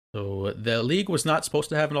 So the league was not supposed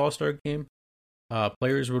to have an All-Star game.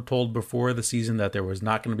 Players were told before the season that there was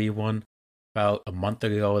not going to be one. About a month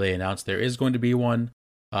ago, they announced there is going to be one.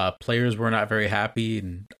 Players were not very happy,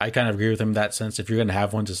 and I kind of agree with them in that sense. If you're going to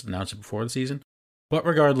have one, just announce it before the season. But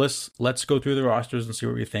regardless, let's go through the rosters and see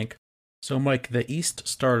what we think. So, Mike, the East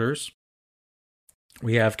starters,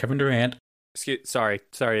 we have Kevin Durant. Sorry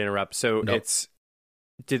to interrupt. So nope.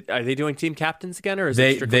 Are they doing team captains again, or is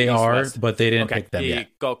they it strictly they are, West? But they didn't pick them yet.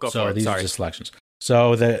 Go so for it. These are just selections.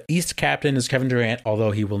 So the East captain is Kevin Durant,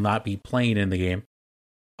 although he will not be playing in the game.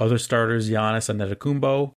 Other starters: Giannis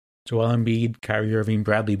Antetokounmpo, Joel Embiid, Kyrie Irving,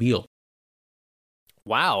 Bradley Beal.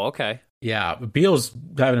 Wow. Okay. Yeah, Beal's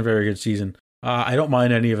having a very good season. I don't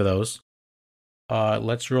mind any of those.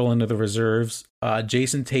 Let's roll into the reserves.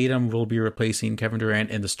 Jason Tatum will be replacing Kevin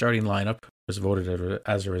Durant in the starting lineup. Was voted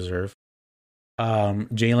as a reserve.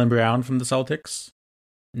 Jaylen Brown from the Celtics.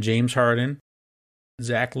 James Harden.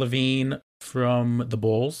 Zach LaVine from the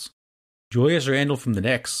Bulls. Julius Randle from the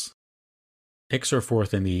Knicks. Knicks are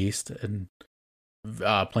fourth in the East and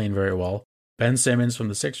playing very well. Ben Simmons from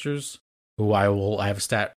the Sixers, who I have a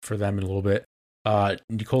stat for them in a little bit.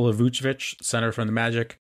 Nikola Vucevic, center from the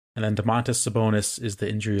Magic. And then Domantas Sabonis is the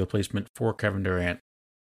injury replacement for Kevin Durant.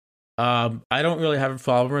 I don't really have a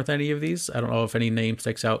problem with any of these. I don't know if any name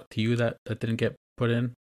sticks out to you that didn't get put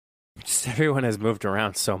in. Just everyone has moved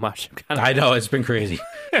around so much. I know, it's been crazy.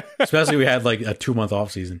 Especially we had like a 2-month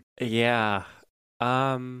off season. Yeah.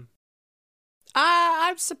 I'm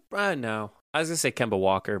surprised. No. I was going to say Kemba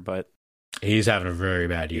Walker, but he's having a very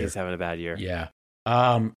bad year. He's having a bad year. Yeah.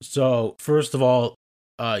 So first of all,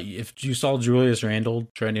 if you saw Julius Randle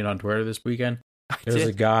trending on Twitter this weekend, there's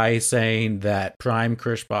a guy saying that prime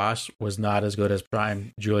Chris Bosh was not as good as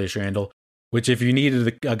prime Julius Randle, which if you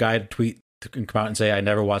needed a guy to tweet to come out and say, I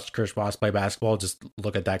never watched Chris Bosh play basketball, just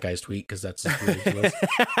look at that guy's tweet because that's just ridiculous.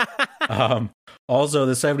 Also,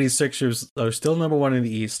 the 76ers are still number one in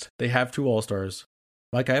the East. They have 2 All-Stars.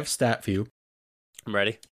 Mike, I have a stat for you. I'm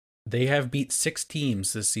ready. They have beat 6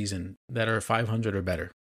 teams this season that are 500 or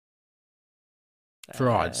better.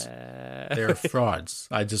 Frauds. They're frauds.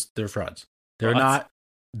 They're frauds. They're not.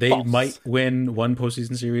 They False. might win one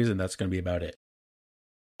postseason series, and that's going to be about it.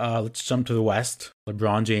 Let's jump to the West.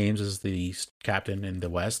 LeBron James is the captain in the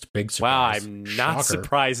West. Big surprise. Wow, I'm not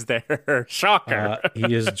surprised there. Shocker.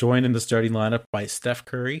 He is joined in the starting lineup by Steph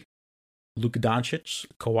Curry, Luka Doncic,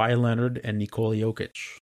 Kawhi Leonard, and Nikola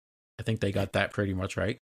Jokic. I think they got that pretty much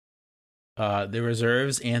right. The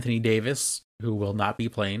reserves, Anthony Davis, who will not be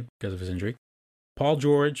playing because of his injury. Paul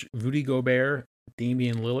George, Rudy Gobert,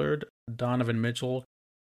 Damian Lillard, Donovan Mitchell,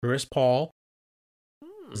 Chris Paul,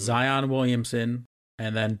 Zion Williamson,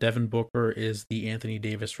 and then Devin Booker is the Anthony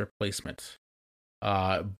Davis replacement.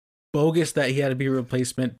 Bogus that he had to be a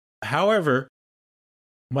replacement. However,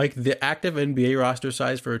 Mike, the active NBA roster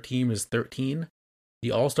size for a team is 13.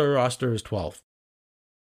 The All-Star roster is 12.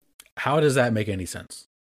 How does that make any sense?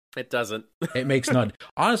 It doesn't. It makes none.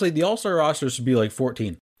 Honestly, the All-Star roster should be like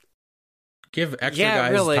 14. Give extra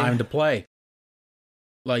guys time to play.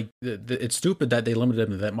 Like, it's stupid that they limited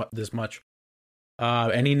them to this much.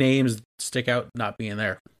 Any names stick out not being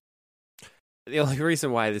there? The only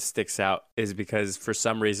reason why this sticks out is because for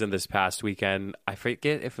some reason this past weekend, I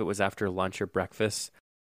forget if it was after lunch or breakfast,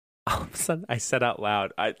 all of a sudden I said out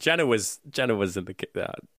loud, Jenna was in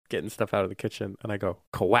the getting stuff out of the kitchen, and I go,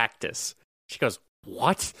 coactus. She goes,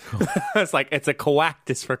 what? It's like, it's a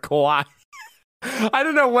coactus for Kawhi. I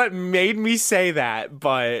don't know what made me say that,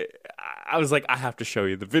 but I was like, I have to show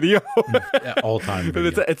you the video. All-time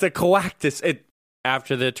video. It's a coactus.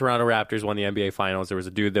 After the Toronto Raptors won the NBA Finals, there was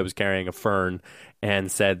a dude that was carrying a fern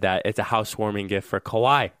and said that it's a housewarming gift for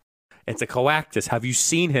Kawhi. It's a coactus. Have you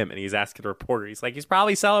seen him? And he's asking the reporter. He's like, he's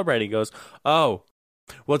probably celebrating. He goes, oh,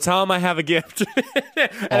 well, tell him I have a gift.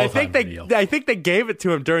 And I think they gave it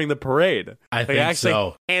to him during the parade. They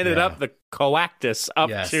actually handed up the coactus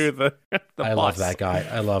up to the I love that guy.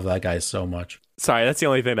 I love that guy so much. Sorry, that's the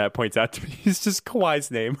only thing that points out to me. He's just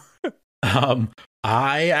Kawhi's name.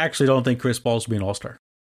 I actually don't think Chris Paul's be an all-star.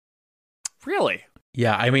 Really?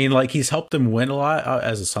 Yeah, I mean, like, he's helped them win a lot.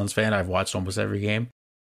 As a Suns fan, I've watched almost every game.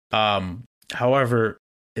 However,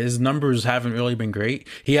 his numbers haven't really been great.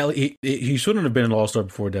 He shouldn't have been an all-star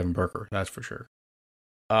before Devin Booker, that's for sure.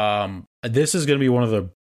 This is going to be one of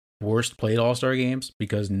the worst played all-star games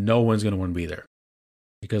because no one's going to want to be there.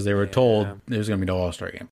 Because they were told there's going to be no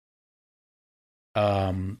all-star game.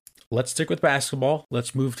 Let's stick with basketball.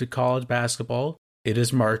 Let's move to college basketball. It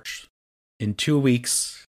is March. In 2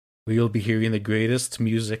 weeks, we will be hearing the greatest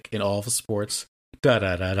music in all of sports. Da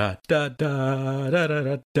da da da da da da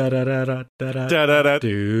da da da da da da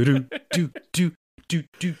do do do do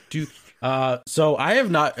do do. So I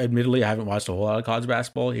have not, admittedly, I haven't watched a whole lot of college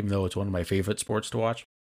basketball, even though it's one of my favorite sports to watch.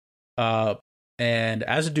 And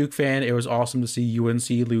as a Duke fan, it was awesome to see UNC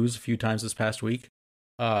lose a few times this past week.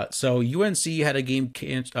 So UNC had a game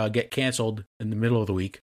get canceled in the middle of the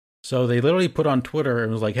week. So they literally put on Twitter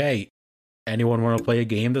and was like, hey, anyone want to play a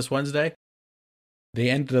game this Wednesday?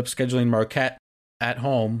 They ended up scheduling Marquette at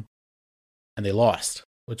home, and they lost,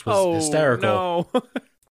 which was hysterical.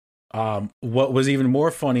 No. What was even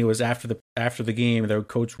more funny was after the game, their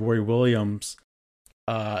coach Roy Williams,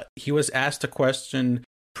 he was asked a question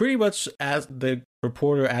pretty much as the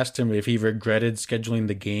reporter asked him if he regretted scheduling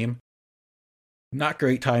the game. Not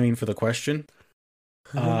great timing for the question.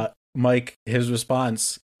 Mike, his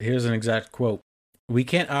response, here's an exact quote. We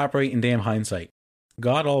can't operate in damn hindsight.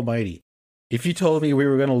 God almighty. If you told me we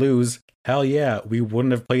were going to lose, hell yeah, we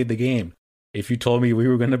wouldn't have played the game. If you told me we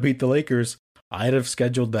were going to beat the Lakers, I'd have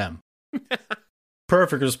scheduled them.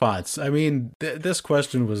 Perfect response. I mean, this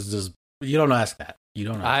question was just, you don't ask that. You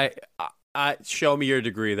don't ask. Show me your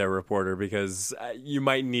degree there, reporter, because you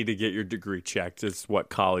might need to get your degree checked. It's what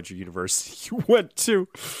college or university you went to.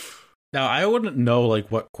 Now, I wouldn't know like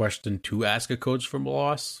what question to ask a coach from a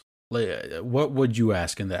loss. Like, what would you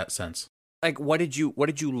ask in that sense? Like, what did you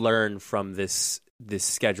learn from this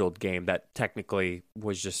scheduled game that technically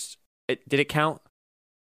was just? Did it count?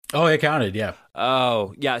 Oh, it counted. Yeah.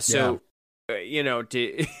 Oh, yeah. So,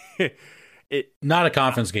 not a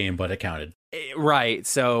conference game, but it counted. Right.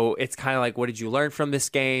 So it's kind of like, what did you learn from this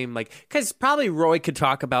game? Like, because probably Roy could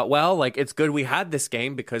talk about, well, like, it's good we had this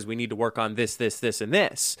game because we need to work on this, and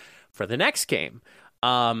this for the next game.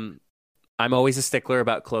 I'm always a stickler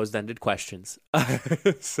about closed-ended questions.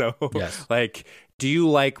 So, yes. Like, do you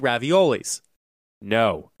like raviolis?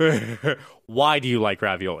 No. Why do you like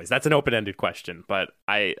raviolis? That's an open-ended question, but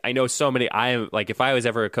I know so many. I am like, if I was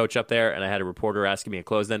ever a coach up there and I had a reporter asking me a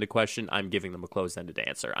closed-ended question, I'm giving them a closed-ended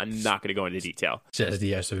answer. I'm not going to go into detail. Just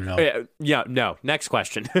yes or no. Yeah, no. Next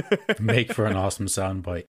question. Make for an awesome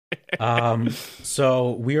soundbite.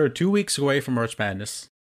 So we are 2 weeks away from March Madness.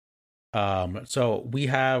 So we're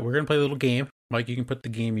gonna play a little game. Mike, you can put the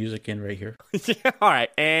game music in right here. Yeah, all right,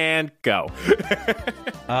 and go.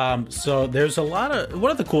 So there's one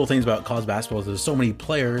of the cool things about college basketball is there's so many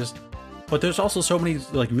players, but there's also so many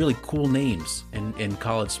like really cool names in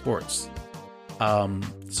college sports.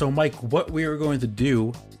 So Mike, what we are going to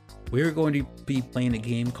do, we're going to be playing a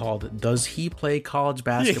game called Does He Play College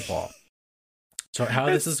Basketball? So how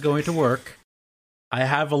this is going to work, I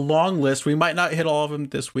have a long list. We might not hit all of them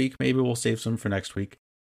this week. Maybe we'll save some for next week.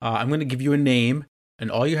 I'm going to give you a name, and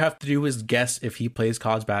all you have to do is guess if he plays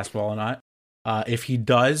college basketball or not. If he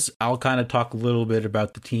does, I'll kind of talk a little bit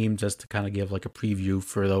about the team just to kind of give like a preview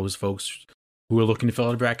for those folks who are looking to fill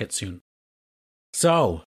out a bracket soon.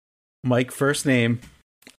 So, Mike, first name.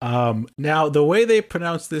 Now, the way they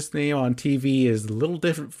pronounce this name on TV is a little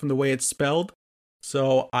different from the way it's spelled,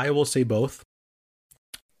 so I will say both.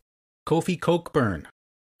 Kofi Cockburn.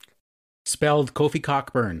 Spelled Kofi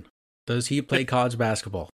Cockburn. Does he play college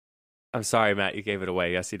basketball? I'm sorry, Matt, you gave it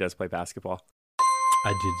away. Yes, he does play basketball. I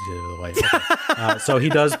did it the way. Okay. So he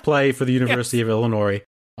does play for the University of Illinois.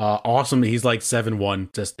 Awesome. He's like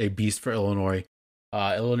 7'1", just a beast for Illinois.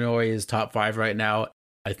 Illinois is top 5 right now.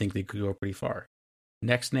 I think they could go pretty far.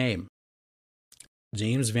 Next name,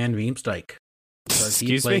 James Van Riemsdyk. Does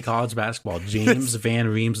he play college basketball? James Van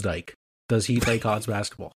Riemsdyk. Does he play college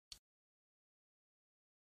basketball?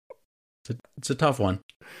 It's a tough one.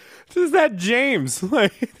 Is that James?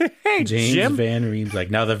 Like, hey, James Jim? Van Riemsdyk.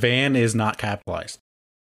 Now, the Van is not capitalized.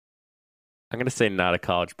 I'm going to say not a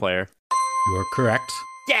college player. You're correct.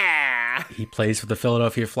 Yeah! He plays for the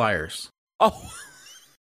Philadelphia Flyers. Oh.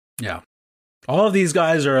 Yeah. All of these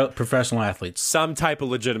guys are professional athletes. Some type of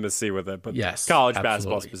legitimacy with it, but yes, college absolutely.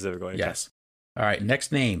 basketball specifically. Yes. All right,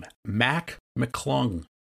 next name, Mac McClung.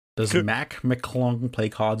 Does Mac McClung play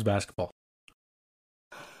college basketball?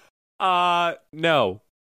 No.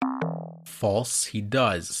 False, he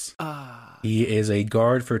does. He is a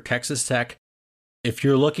guard for Texas Tech. If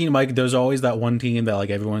you're looking, Mike, there's always that one team that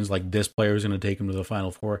like everyone's like, this player is going to take him to the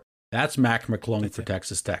Final Four. That's Mac McClung for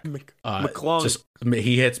Texas Tech. McClung.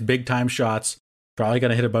 He hits big time shots. Probably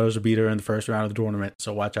going to hit a buzzer beater in the first round of the tournament,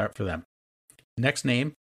 so watch out for them. Next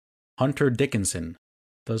name, Hunter Dickinson.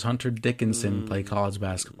 Does Hunter Dickinson play college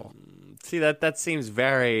basketball? See, that seems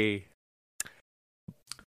very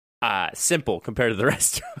simple compared to the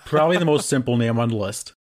rest. Probably the most simple name on the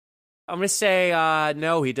list. I'm going to say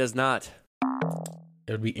no, he does not.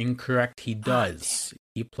 It would be incorrect. He does.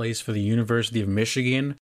 He plays for the University of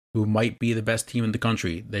Michigan, who might be the best team in the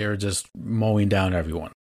country. They are just mowing down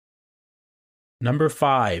everyone. Number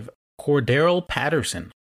 5, Cordero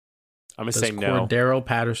Patterson. I'm going to say no. Cordero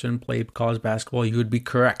Patterson play college basketball? You would be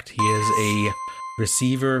correct. He is a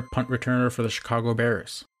receiver, punt returner for the Chicago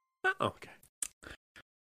Bears. Oh, okay.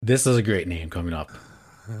 This is a great name coming up.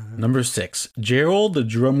 Number 6, Gerald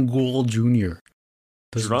Drumgoole Jr.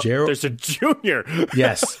 There's a junior.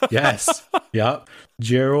 Yes. Yep.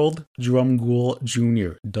 Gerald Drumgoole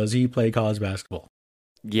Jr. Does he play college basketball?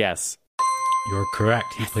 Yes. You're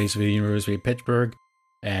correct. He plays for the University of Pittsburgh,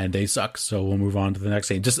 and they suck, so we'll move on to the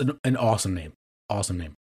next name. Just an awesome name. Awesome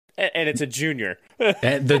name. And it's a junior.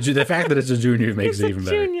 And the fact that it's a junior makes it even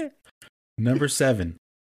better. Junior. Number 7,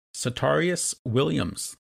 Satarius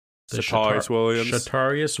Williams.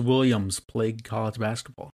 Satarius Williams played college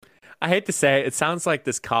basketball. I hate to say it sounds like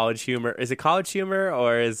this college humor. Is it college humor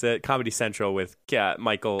or is it Comedy Central with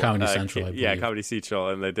Michael? Comedy Central, I believe. Yeah, Comedy Central,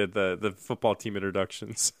 and they did the football team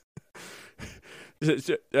introductions.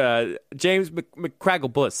 James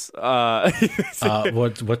McCragglebuss.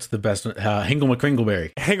 What's the best one? Hingle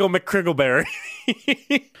McCringleberry. Hingle McCringleberry.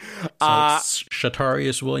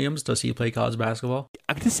 Shatarius Williams, does he play college basketball?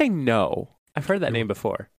 I'm going to say no. I've heard that name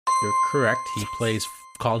before. You're correct. He plays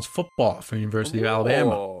college football for the University of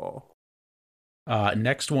Alabama.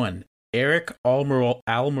 Next one, Eric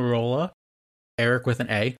Almirola. Eric with an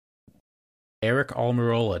A. Eric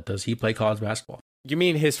Almirola, does he play college basketball? You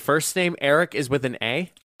mean his first name, Eric, is with an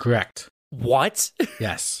A? Correct. What?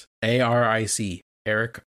 Yes. ARIC.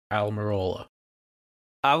 Eric Almirola.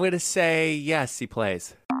 I'm going to say yes, he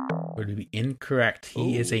plays. Would be incorrect.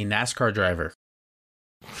 He is a NASCAR driver.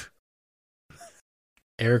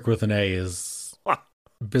 Eric with an A is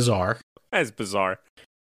bizarre. That's bizarre.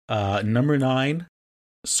 Number 9,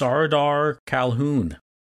 Sardar Calhoun.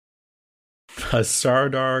 Does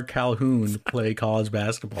Sardar Calhoun play college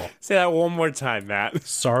basketball? Say that one more time, Matt.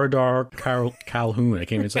 Sardar Calhoun. I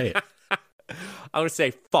can't even say it. I'm going to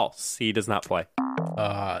say false. He does not play.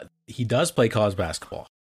 He does play college basketball.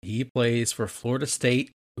 He plays for Florida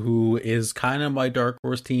State, who is kind of my dark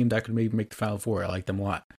horse team that could maybe make the Final Four. I like them a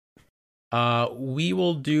lot. We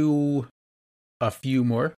will do a few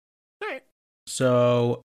more. All right.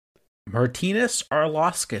 So, Martinez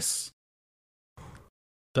Arlauskas.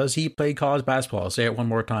 Does he play college basketball? I'll say it one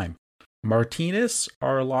more time. Martinez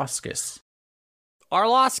Arlauskas.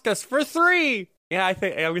 Arlauskas for 3. Yeah, I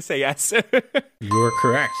think I'm going to say yes. You're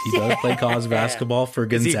correct. He does play college basketball for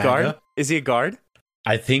Gonzaga. Is he a guard?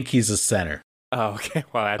 I think he's a center. Oh, okay.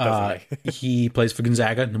 Well, that doesn't He plays for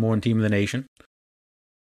Gonzaga, number 1 team in the nation.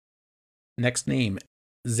 Next name,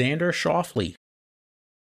 Xander Schauffele.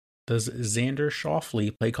 Does Xander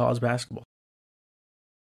Schauffele play college basketball?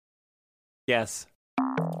 Yes.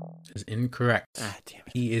 Is incorrect. Ah, damn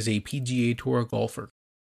it. He is a PGA Tour golfer.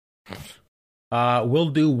 We'll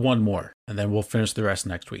do one more, and then we'll finish the rest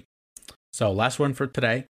next week. So, last one for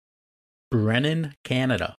today. Brennan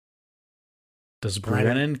Canada. Does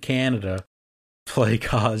Brennan Canada play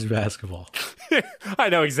college basketball? I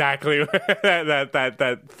know exactly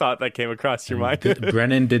that thought that came across your mind.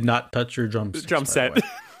 Brennan did not touch your drum set.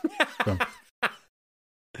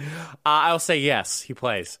 I'll say yes. He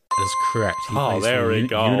plays. That is correct. He plays there for we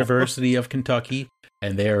go. University of Kentucky,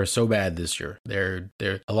 and they are so bad this year. They're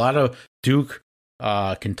a lot of Duke,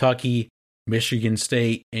 Kentucky, Michigan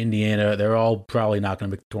State, Indiana. They're all probably not going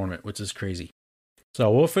to make the tournament, which is crazy. So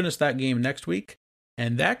we'll finish that game next week,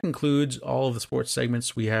 and that concludes all of the sports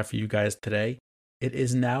segments we have for you guys today. It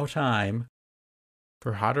is now time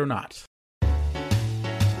for Hot or Not.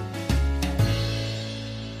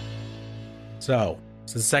 So,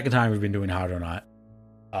 it's the second time we've been doing Hot or Not.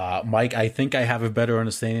 Mike, I think I have a better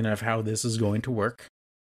understanding of how this is going to work.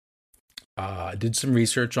 I did some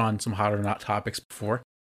research on some Hot or Not topics before,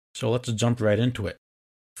 so let's jump right into it.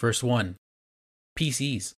 First one,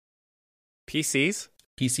 PCs. PCs?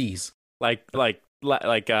 PCs. Like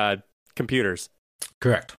computers.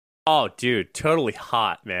 Correct. Oh, dude, totally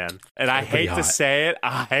hot, man. And I hate to say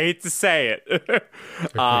it. They're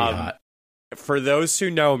pretty hot. For those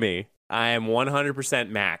who know me, I am 100%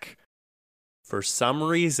 Mac. For some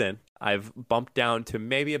reason, I've bumped down to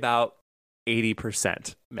maybe about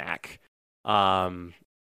 80% Mac.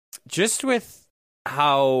 Just with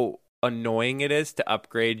how annoying it is to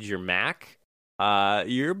upgrade your Mac,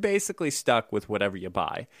 you're basically stuck with whatever you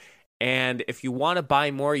buy. And if you want to buy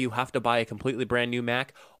more, you have to buy a completely brand new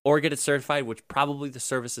Mac or get it certified, which probably the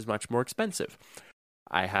service is much more expensive.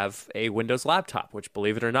 I have a Windows laptop, which,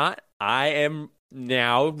 believe it or not, I am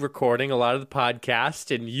now recording a lot of the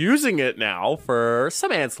podcast and using it now for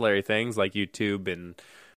some ancillary things like YouTube and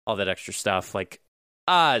all that extra stuff, like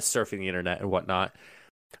surfing the internet and whatnot.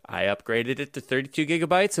 I upgraded it to 32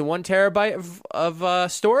 gigabytes and 1 terabyte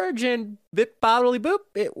of storage, and bit bodily boop,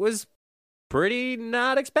 it was pretty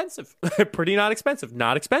not expensive. Not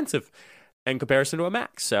expensive in comparison to a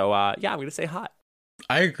Mac. So, yeah, I'm going to say hot.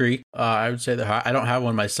 I agree. I would say that hot. I don't have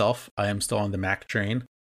one myself. I am still on the Mac train.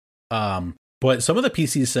 But some of the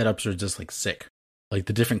PC setups are just like sick. Like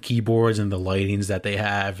the different keyboards and the lightings that they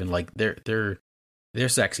have, and like they're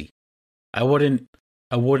sexy. I wouldn't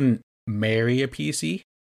marry a PC,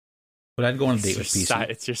 but I'd go on a date with PC.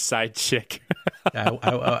 It's your side chick.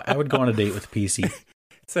 I would go on a date with PC.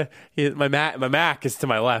 My Mac is to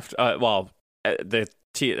my left. The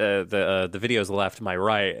video is left to my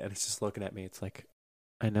right, and it's just looking at me. It's like,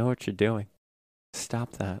 I know what you're doing.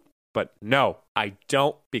 Stop that. But no, I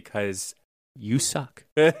don't, because you suck.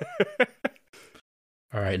 All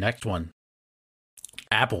right, next one.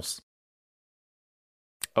 Apples.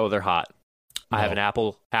 Oh, they're hot. No. I have an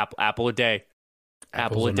apple a day.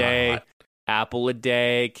 Apple a day. Apple a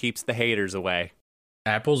day keeps the haters away.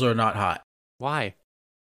 Apples are not hot. Why?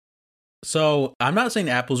 So I'm not saying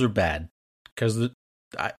apples are bad, because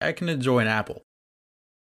I can enjoy an apple.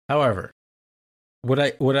 However, would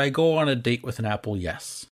I go on a date with an apple?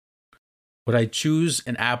 Yes. Would I choose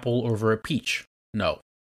an apple over a peach? No.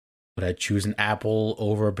 Would I choose an apple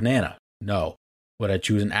over a banana? No. Would I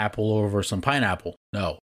choose an apple over some pineapple?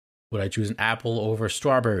 No. Would I choose an apple over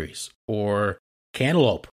strawberries or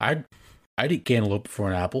cantaloupe? I'd eat cantaloupe for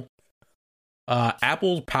an apple.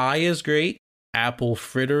 Apple pie is great. Apple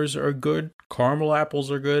fritters are good. Caramel apples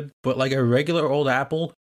are good. But like a regular old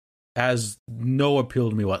apple has no appeal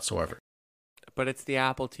to me whatsoever. But it's the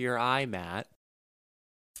apple to your eye, Matt.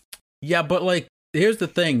 Yeah, but like, here's the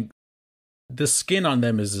thing. The skin on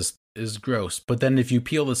them is gross. But then if you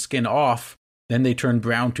peel the skin off, then they turn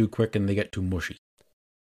brown too quick and they get too mushy.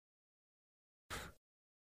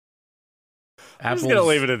 I'm just gonna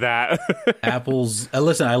leave it at that. Apples.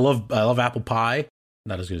 Listen, I love apple pie.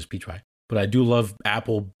 Not as good as peach pie, but I do love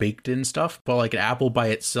apple baked in stuff. But like an apple by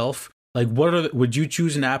itself, like would you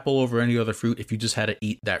choose an apple over any other fruit if you just had to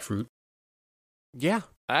eat that fruit? Yeah,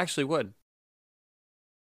 I actually would.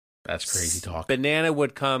 That's crazy talk. Banana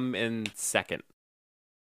would come in second.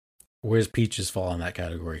 Where's peaches fall in that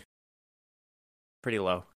category? Pretty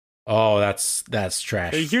low. Oh, that's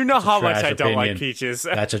trash. You know how much I don't like peaches.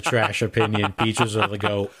 That's a trash opinion. Peaches are the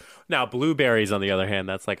GOAT. Now, blueberries, on the other hand,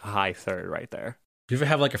 that's like a high third right there. Do you ever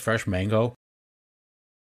have like a fresh mango?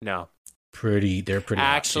 No. They're pretty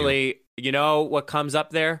Actually, you know what comes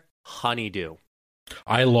up there? Honeydew.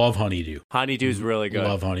 I love honeydew. Honeydew's really good.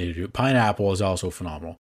 Love honeydew. Pineapple is also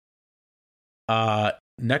phenomenal.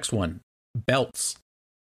 Next one. Belts.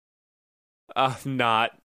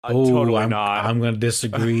 Not. Totally not. I'm going to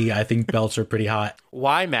disagree. I think belts are pretty hot.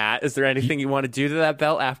 Why, Matt? Is there anything you want to do to that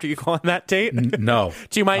belt after you go on that date? No.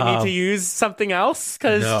 Do you might need to use something else?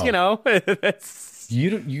 Because, no. You know, it's...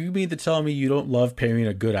 You mean to tell me you don't love pairing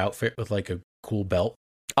a good outfit with like a cool belt?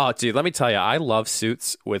 Oh, dude, let me tell you, I love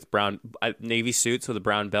suits with navy suits with a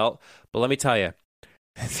brown belt. But let me tell you,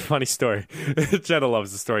 It's a funny story. Jenna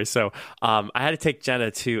loves the story. So I had to take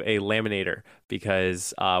Jenna to a laminator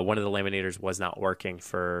because one of the laminators was not working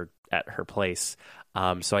at her place.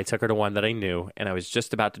 So I took her to one that I knew, and I was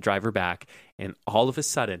just about to drive her back, and all of a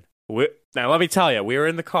sudden, now let me tell you, we were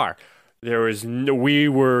in the car. We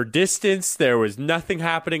were distanced. There was nothing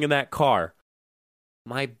happening in that car.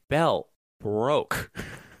 My belt broke.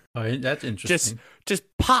 Oh, that's interesting. Just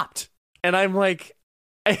popped, and I'm like,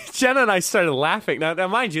 Jenna and I started laughing. Now,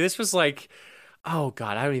 mind you, this was like, oh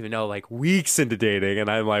God, I don't even know, like weeks into dating, and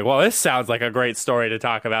I'm like, well, this sounds like a great story to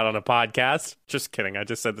talk about on a podcast. Just kidding. I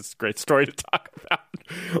just said this is a great story to talk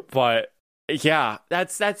about. But yeah,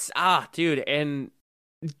 that's dude, and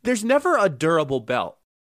there's never a durable belt.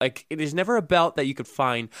 Like, there's never a belt that you could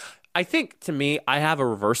find. I think, to me, I have a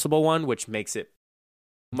reversible one, which makes it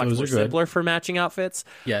much more simpler for matching outfits.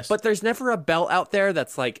 Yes. But there's never a belt out there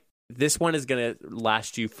that's like, this one is going to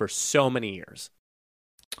last you for so many years.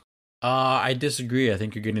 I disagree. I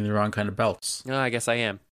think you're getting the wrong kind of belts. I guess I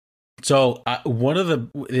am. So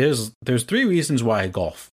there's three reasons why I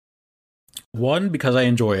golf. One, because I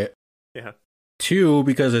enjoy it. Yeah. Two,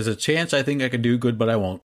 because there's a chance I think I could do good, but I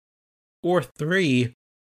won't. Or three,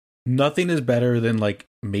 nothing is better than like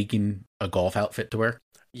making a golf outfit to wear.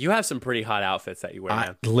 You have some pretty hot outfits that you wear,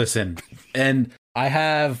 man. Listen, and I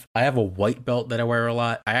have a white belt that I wear a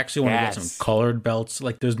lot. I actually want to get some colored belts.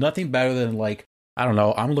 Like, there's nothing better than, like, I don't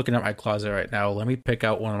know. I'm looking at my closet right now. Let me pick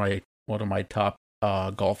out one of my top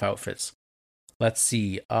golf outfits. Let's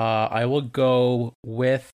see. I will go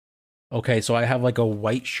with. Okay, so I have like a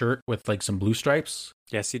white shirt with like some blue stripes.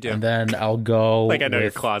 Yes, you do. And then I'll go like I know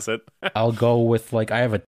your closet. I'll go with like I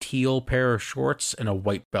have a teal pair of shorts and a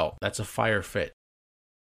white belt. That's a fire fit.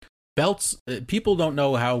 Belts, people don't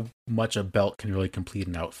know how much a belt can really complete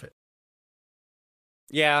an outfit.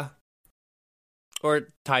 Yeah. Or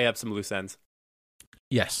tie up some loose ends.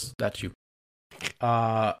 Yes, that's you.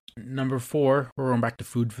 Number 4, we're going back to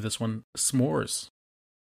food for this one. S'mores.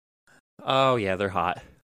 Oh yeah, they're hot.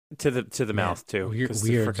 To the mouth too.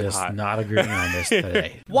 We are just hot. Not agreeing on this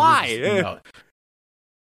today. Why?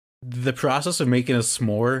 The process of making a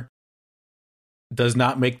s'more does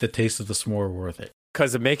not make the taste of the s'more worth it.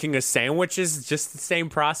 Because of making a sandwich is just the same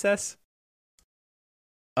process?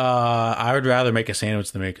 I would rather make a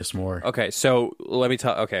sandwich than make a s'more. Okay, so let me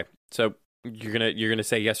tell. Okay, so you're gonna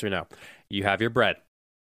say yes or no. You have your bread.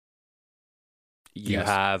 You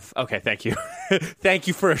have. Okay, thank you. Thank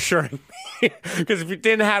you for assuring me. Because if you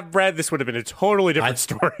didn't have bread, this would have been a totally different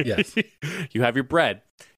story. Yes. You have your bread.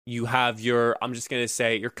 You have your. I'm just gonna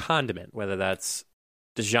say your condiment, whether that's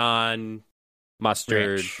Dijon,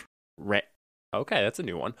 mustard, okay, that's a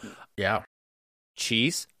new one. Yeah.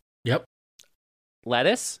 Cheese. Yep.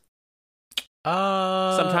 Lettuce.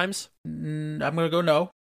 Sometimes. I'm gonna go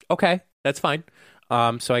no. Okay, that's fine.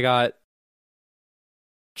 So I got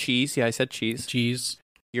cheese. Yeah, I said cheese. Cheese.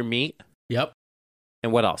 Your meat. Yep.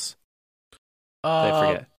 And what else? Did I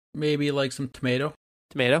forget? Maybe like some tomato.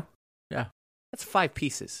 Tomato. Yeah. That's 5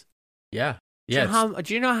 pieces. Yeah. Do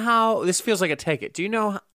you know how this feels like a take it? Do you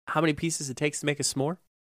know how many pieces it takes to make a s'more?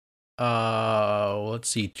 Let's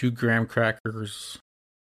see, 2 graham crackers.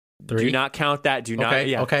 3. Do not count that. Do not. Okay.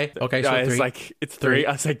 Yeah. Okay. So 3. It's like it's 3.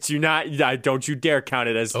 I was like, do not. Don't you dare count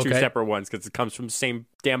it as 2 separate ones because it comes from the same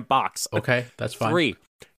damn box. Okay, that's fine. 3.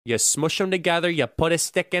 You smush them together. You put a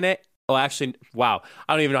stick in it. Oh, actually, wow.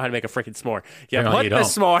 I don't even know how to make a freaking s'more. You put the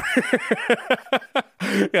s'more.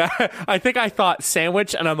 Yeah, I think I thought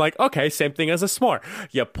sandwich, and I'm like, okay, same thing as a s'more.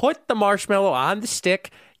 You put the marshmallow on the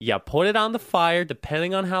stick. You put it on the fire,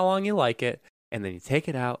 depending on how long you like it, and then you take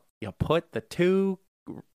it out. You put the 2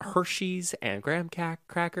 Hershey's and graham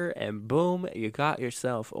cracker, and boom, you got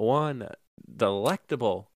yourself one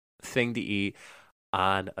delectable thing to eat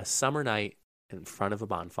on a summer night in front of a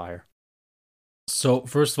bonfire. So,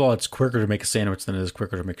 first of all, it's quicker to make a sandwich than it is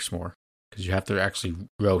quicker to make a s'more because you have to actually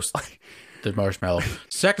roast the marshmallow.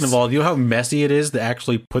 Second of all, do you know how messy it is to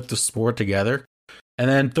actually put the s'more together? And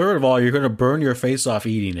then third of all, you're going to burn your face off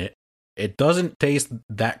eating it. It doesn't taste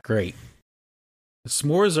that great.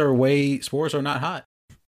 S'mores are not hot.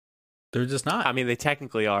 They're just not. I mean, they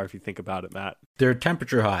technically are if you think about it, Matt. They're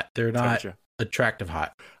temperature hot. They're not attractive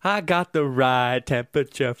hot. I got the right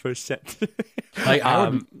temperature for scent. Like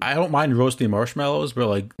I don't mind roasting marshmallows, but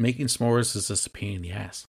like making s'mores is just a pain in the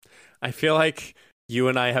ass. I feel like you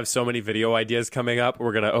and I have so many video ideas coming up.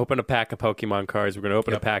 We're gonna open a pack of Pokemon cards. We're gonna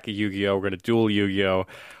open a pack of Yu-Gi-Oh. We're gonna duel Yu-Gi-Oh.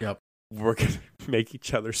 Yep. We're gonna make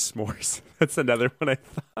each other s'mores. That's another one I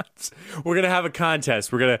thought. We're gonna have a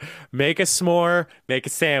contest. We're gonna make a s'more, make a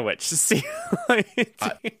sandwich. See what it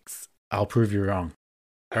takes. I'll prove you wrong.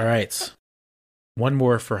 All right. One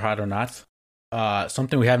more for hot or not.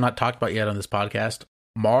 something we have not talked about yet on this podcast,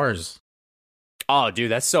 Mars. Oh,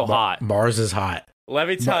 dude, that's so hot. Mars is hot. Let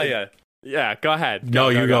me tell you. Yeah, go ahead. You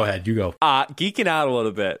go ahead. You go. Geeking out a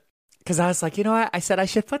little bit. Because I was like, you know what? I said I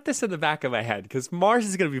should put this in the back of my head because Mars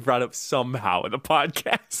is going to be brought up somehow in the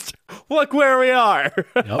podcast. Look where we are.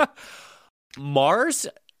 Yep. Mars.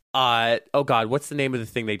 Oh, God. What's the name of the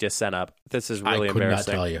thing they just sent up? This is really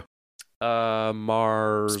embarrassing. I could not you. tell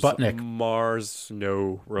Mars. Sputnik. Mars.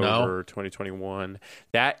 No. Rover 2021.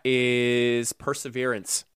 That is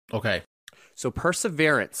Perseverance. Okay. So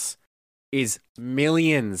Perseverance is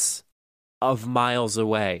millions of miles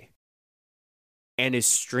away and is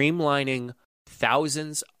streamlining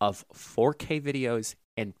thousands of 4K videos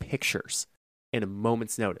and pictures in a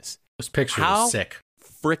moment's notice. This picture is sick.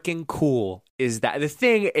 Freaking cool is that? The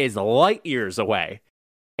thing is light years away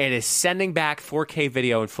and is sending back 4K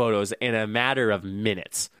video and photos in a matter of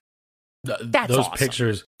minutes. That's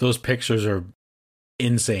awesome. Those pictures are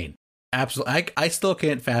insane. Absolutely. I still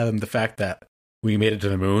can't fathom the fact that we made it to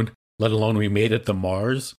the moon, let alone we made it to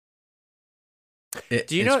Mars.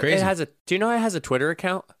 Do you know it has a Twitter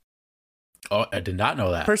account? Oh, I did not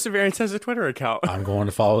know that. Perseverance has a Twitter account. I'm going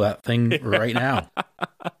to follow that thing right now.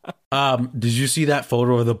 Did you see that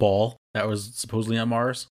photo of the ball that was supposedly on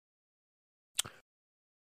Mars?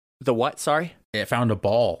 The what? Sorry? It found a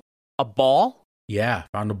ball. A ball? Yeah,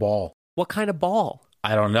 found a ball. What kind of ball?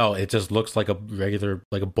 I don't know. It just looks like a regular,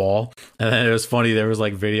 like a ball. And then it was funny. There was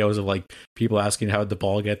like videos of like people asking how did the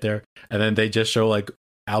ball get there. And then they just show like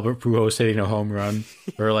Albert Pujols hitting a home run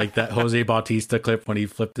or like that Jose Bautista clip when he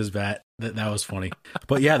flipped his bat. That was funny.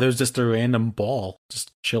 But yeah, there's just a random ball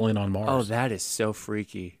just chilling on Mars. Oh, that is so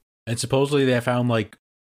freaky. And supposedly they found like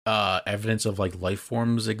evidence of like life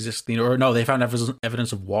forms existing, or no, they found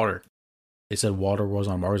evidence of water. They said water was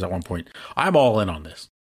on Mars at one point. I'm all in on this.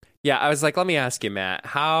 Yeah, I was like, let me ask you, Matt,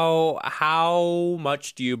 how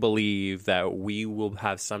much do you believe that we will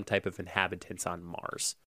have some type of inhabitants on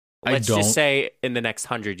Mars? Let's just say in the next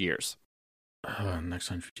 100 years.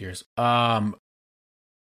 Next 100 years. Are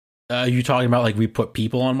you talking about like we put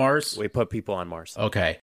people on Mars? We put people on Mars.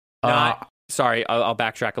 Okay. Sorry, I'll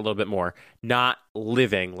backtrack a little bit more. Not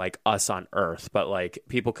living like us on Earth, but like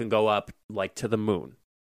people can go up like to the moon.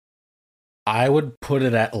 I would put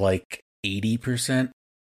it at like 80%.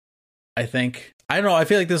 I think. I don't know. I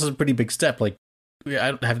feel like this is a pretty big step. Like,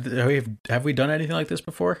 have we done anything like this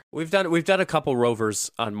before? We've done a couple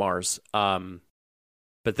rovers on Mars.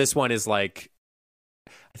 But this one is like,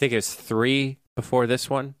 I think it was 3 before this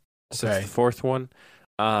one. So it's the 4th one.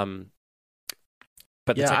 But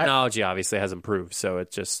the technology obviously has improved, so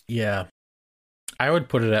it just... Yeah. I would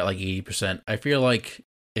put it at like 80%. I feel like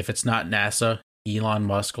if it's not NASA, Elon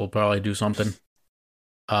Musk will probably do something.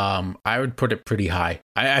 I would put it pretty high.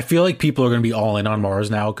 I feel like people are going to be all in on Mars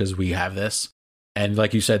now because we have this. And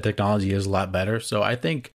like you said, technology is a lot better. So I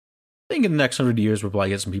think in the next 100 years, we'll probably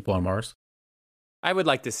get some people on Mars. I would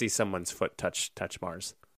like to see someone's foot touch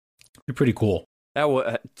Mars. It'd be pretty cool. That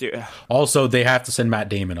would. Also, they have to send Matt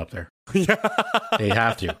Damon up there. They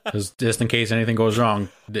have to, because just in case anything goes wrong,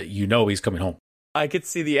 he's coming home. I could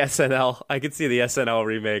see the SNL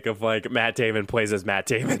remake of like Matt Damon plays as Matt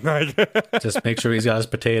Damon. Just make sure he's got his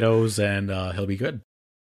potatoes, and he'll be good.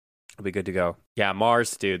 He'll be good to go. Yeah,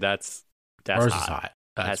 Mars, dude. That's Mars hot. Is hot.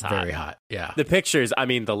 That's very hot. Yeah. The pictures. I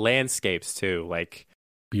mean, the landscapes too. Like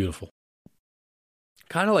beautiful.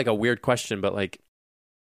 Kind of like a weird question, but like,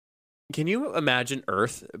 can you imagine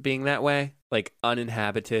Earth being that way? Like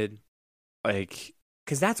uninhabited, like.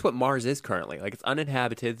 Because that's what Mars is currently. Like, it's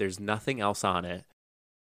uninhabited. There's nothing else on it.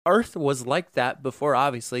 Earth was like that before,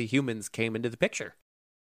 obviously, humans came into the picture.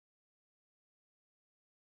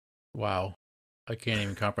 Wow. I can't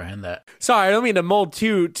even comprehend that. Sorry, I don't mean to mold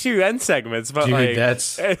two end segments, but dude, like...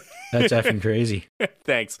 that's effing crazy.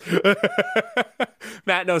 Thanks.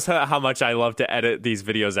 Matt knows how much I love to edit these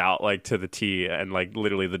videos out, like, to the T, and, like,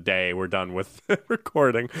 literally the day we're done with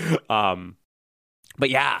recording. But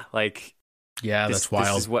yeah, like... Yeah, that's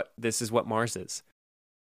wild. This is what Mars is.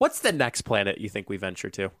 What's the next planet you think we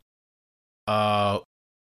venture to?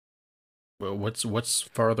 What's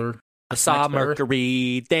farther? I saw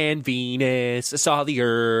Mercury, then Venus. I saw the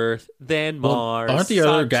Earth, then Mars. Aren't the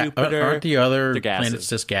other planets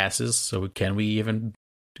just gases? So can we even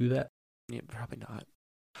do that? Yeah, probably not.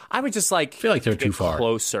 I would just like feel like they're too far.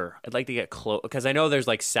 Closer. I'd like to get close because I know there's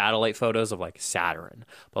like satellite photos of like Saturn,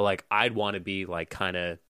 but like I'd want to be like kind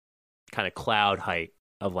of cloud height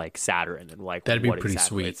of like Saturn and like that'd be what pretty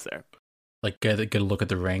exactly sweet. Is there. Like get a look at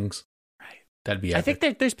the rings. Right. That'd be epic. I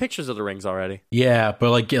think there's pictures of the rings already. Yeah,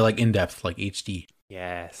 but like in depth, like HD.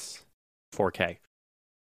 Yes. 4K.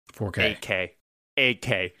 8K.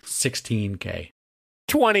 8K. 16K.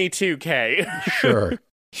 22K. Sure.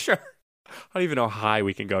 Sure. I don't even know how high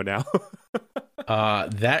we can go now.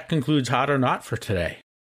 That concludes Hot or Not for today.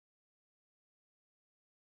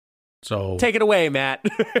 So take it away, Matt.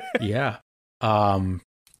 Yeah. Hope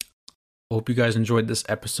you guys enjoyed this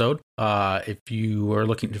episode. If you are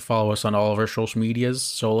looking to follow us on all of our social medias,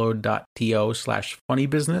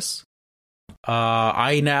 solo.to/funnybusiness.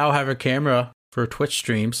 I now have a camera for Twitch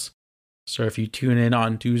streams. So if you tune in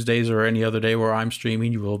on Tuesdays or any other day where I'm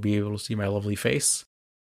streaming, you will be able to see my lovely face.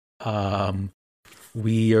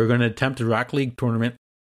 We are going to attempt a Rocket League tournament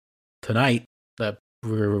tonight that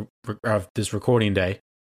we're this recording day.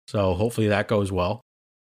 So hopefully that goes well.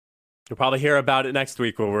 You'll probably hear about it next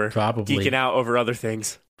week when we're geeking out over other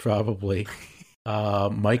things. Probably.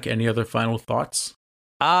 Mike, any other final thoughts?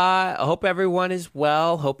 I hope everyone is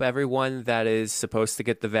well. Hope everyone that is supposed to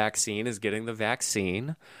get the vaccine is getting the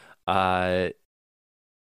vaccine. I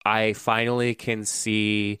finally can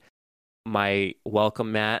see my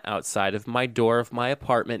welcome mat outside of my door of my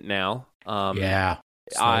apartment now. Yeah.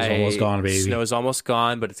 Snow's almost gone, baby. Snow's almost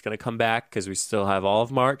gone, but it's going to come back because we still have all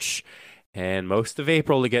of March and most of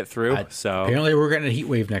April to get through. So apparently we're getting a heat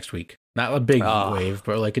wave next week. Not a big heat wave,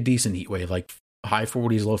 but like a decent heat wave, like high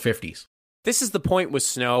 40s, low 50s. This is the point with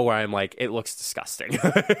snow where I'm like, it looks disgusting.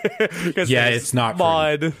 Yeah, it's not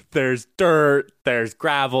mud, pretty. There's dirt, there's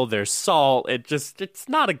gravel, there's salt. It's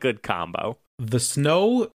not a good combo. The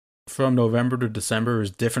snow from November to December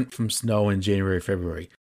is different from snow in January, February.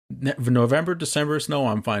 November, December snow,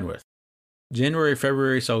 I'm fine with. January,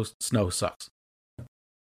 February, snow sucks.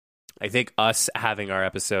 I think us having our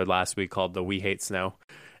episode last week called the We Hate Snow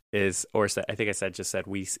I think I said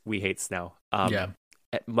we hate snow. Yeah.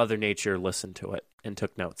 Mother Nature listened to it and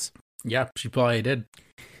took notes. Yeah, she probably did.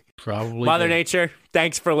 Probably. Mother Nature,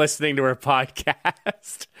 thanks for listening to our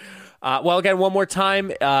podcast. Well, again, one more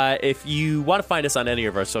time, if you want to find us on any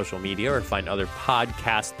of our social media or find other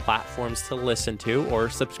podcast platforms to listen to or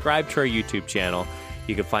subscribe to our YouTube channel,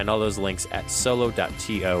 you can find all those links at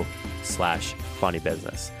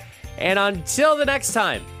solo.to/funnybusiness. And until the next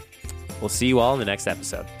time, we'll see you all in the next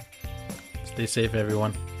episode. Stay safe,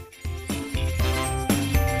 everyone.